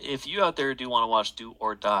 Anyway, if you out there do want to watch Do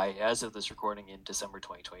or Die, as of this recording in December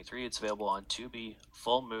 2023, it's available on Tubi,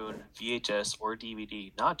 Full Moon, VHS, or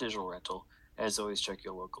DVD, not digital rental. As always, check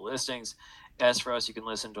your local listings. As for us, you can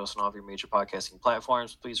listen to us on all of your major podcasting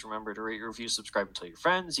platforms. Please remember to rate, review, subscribe, and tell your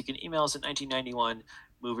friends. You can email us at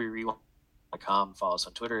 1991movierewind.com. Follow us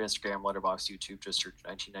on Twitter, Instagram, Letterboxd, YouTube. Just search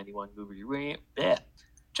 1991 Movie Rewind.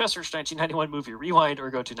 Just search 1991 Movie Rewind or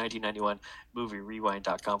go to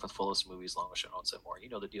 1991movierewind.com for the full list of movies, long with show notes, and more. You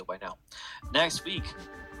know the deal by now. Next week,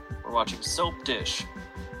 we're watching Soap Dish.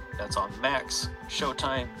 That's on Max,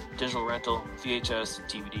 Showtime, digital rental, VHS, and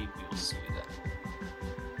DVD. We will see you then.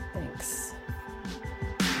 Thanks.